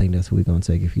 I think that's who we're going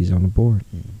to take if he's on the board,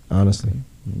 honestly.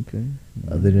 Okay.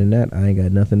 Other than that, I ain't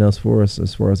got nothing else for us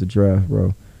as far as the draft,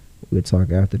 bro. We'll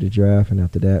talk after the draft, and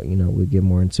after that, we'll get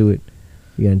more into it.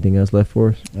 You got anything else left for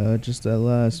us? Just that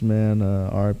last, man.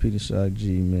 R.I.P. to Shock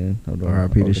G, man.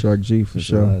 R.I.P. to Shock G, for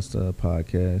sure. Last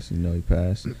podcast, he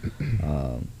passed.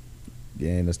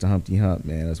 Yeah, and that's the Humpty Hump,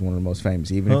 man. That's one of the most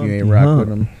famous. Even if you ain't Humpty rock Hump.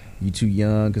 with him, you too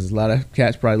young. Because a lot of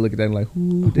cats probably look at that and like,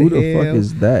 who Who the the hell? fuck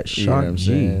is that? You know what Shock I'm G.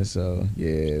 saying? So, yeah.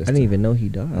 I that's didn't the even know he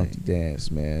died. Humpty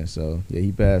Dance, man. So, yeah,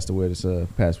 he passed away this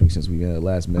past week since we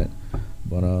last met.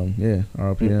 But, yeah,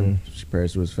 RIP him. She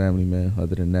prayers to his family, man.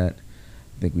 Other than that,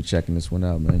 I think we checking this one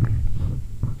out, man.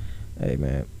 Hey,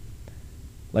 man.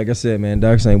 Like I said, man,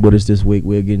 Doc's ain't with us this week.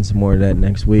 We'll get into some more of that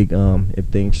next week. If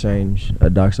things change,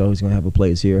 Doc's always going to have a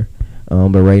place here.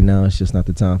 But right now, it's just not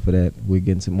the time for that. We'll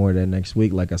get into more of that next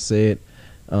week. Like I said,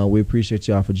 we appreciate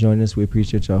y'all for joining us. We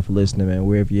appreciate y'all for listening, man.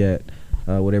 Wherever you at,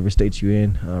 whatever state you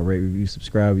in, rate, review,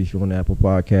 subscribe. If you're on the Apple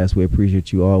Podcast, we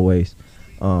appreciate you always.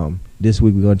 This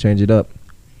week, we're going to change it up.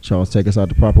 Charles, take us out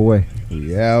the proper way.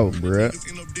 We out, bruh. Niggas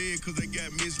end up dead 'cause they got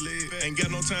misled. Ain't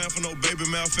got no time for no baby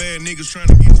mouth ass niggas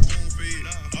trying to get spoon fed.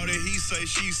 All that he say,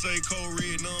 she say, cold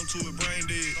red, numb to it, brain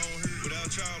dead. Without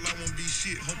y'all, I won't be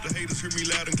shit. Hope the haters hear me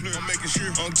loud and clear. I'm making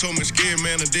sure. Uncle told me scared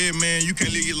man, a dead man. You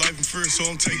can't live your life in fear, so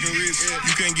I'm taking risks.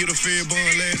 You can't get a fair bond.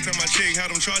 Last time I checked, how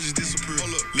them charges disappear.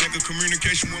 Hold up. Lack of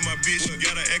communication with my bitch.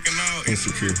 Got her acting all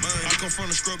insecure. I come from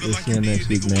the struggle We'll like see you you next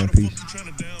did. week, Nigga, man. why the fuck Peace. you trying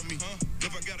to down me?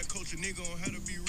 If I got to coach a nigga on how to be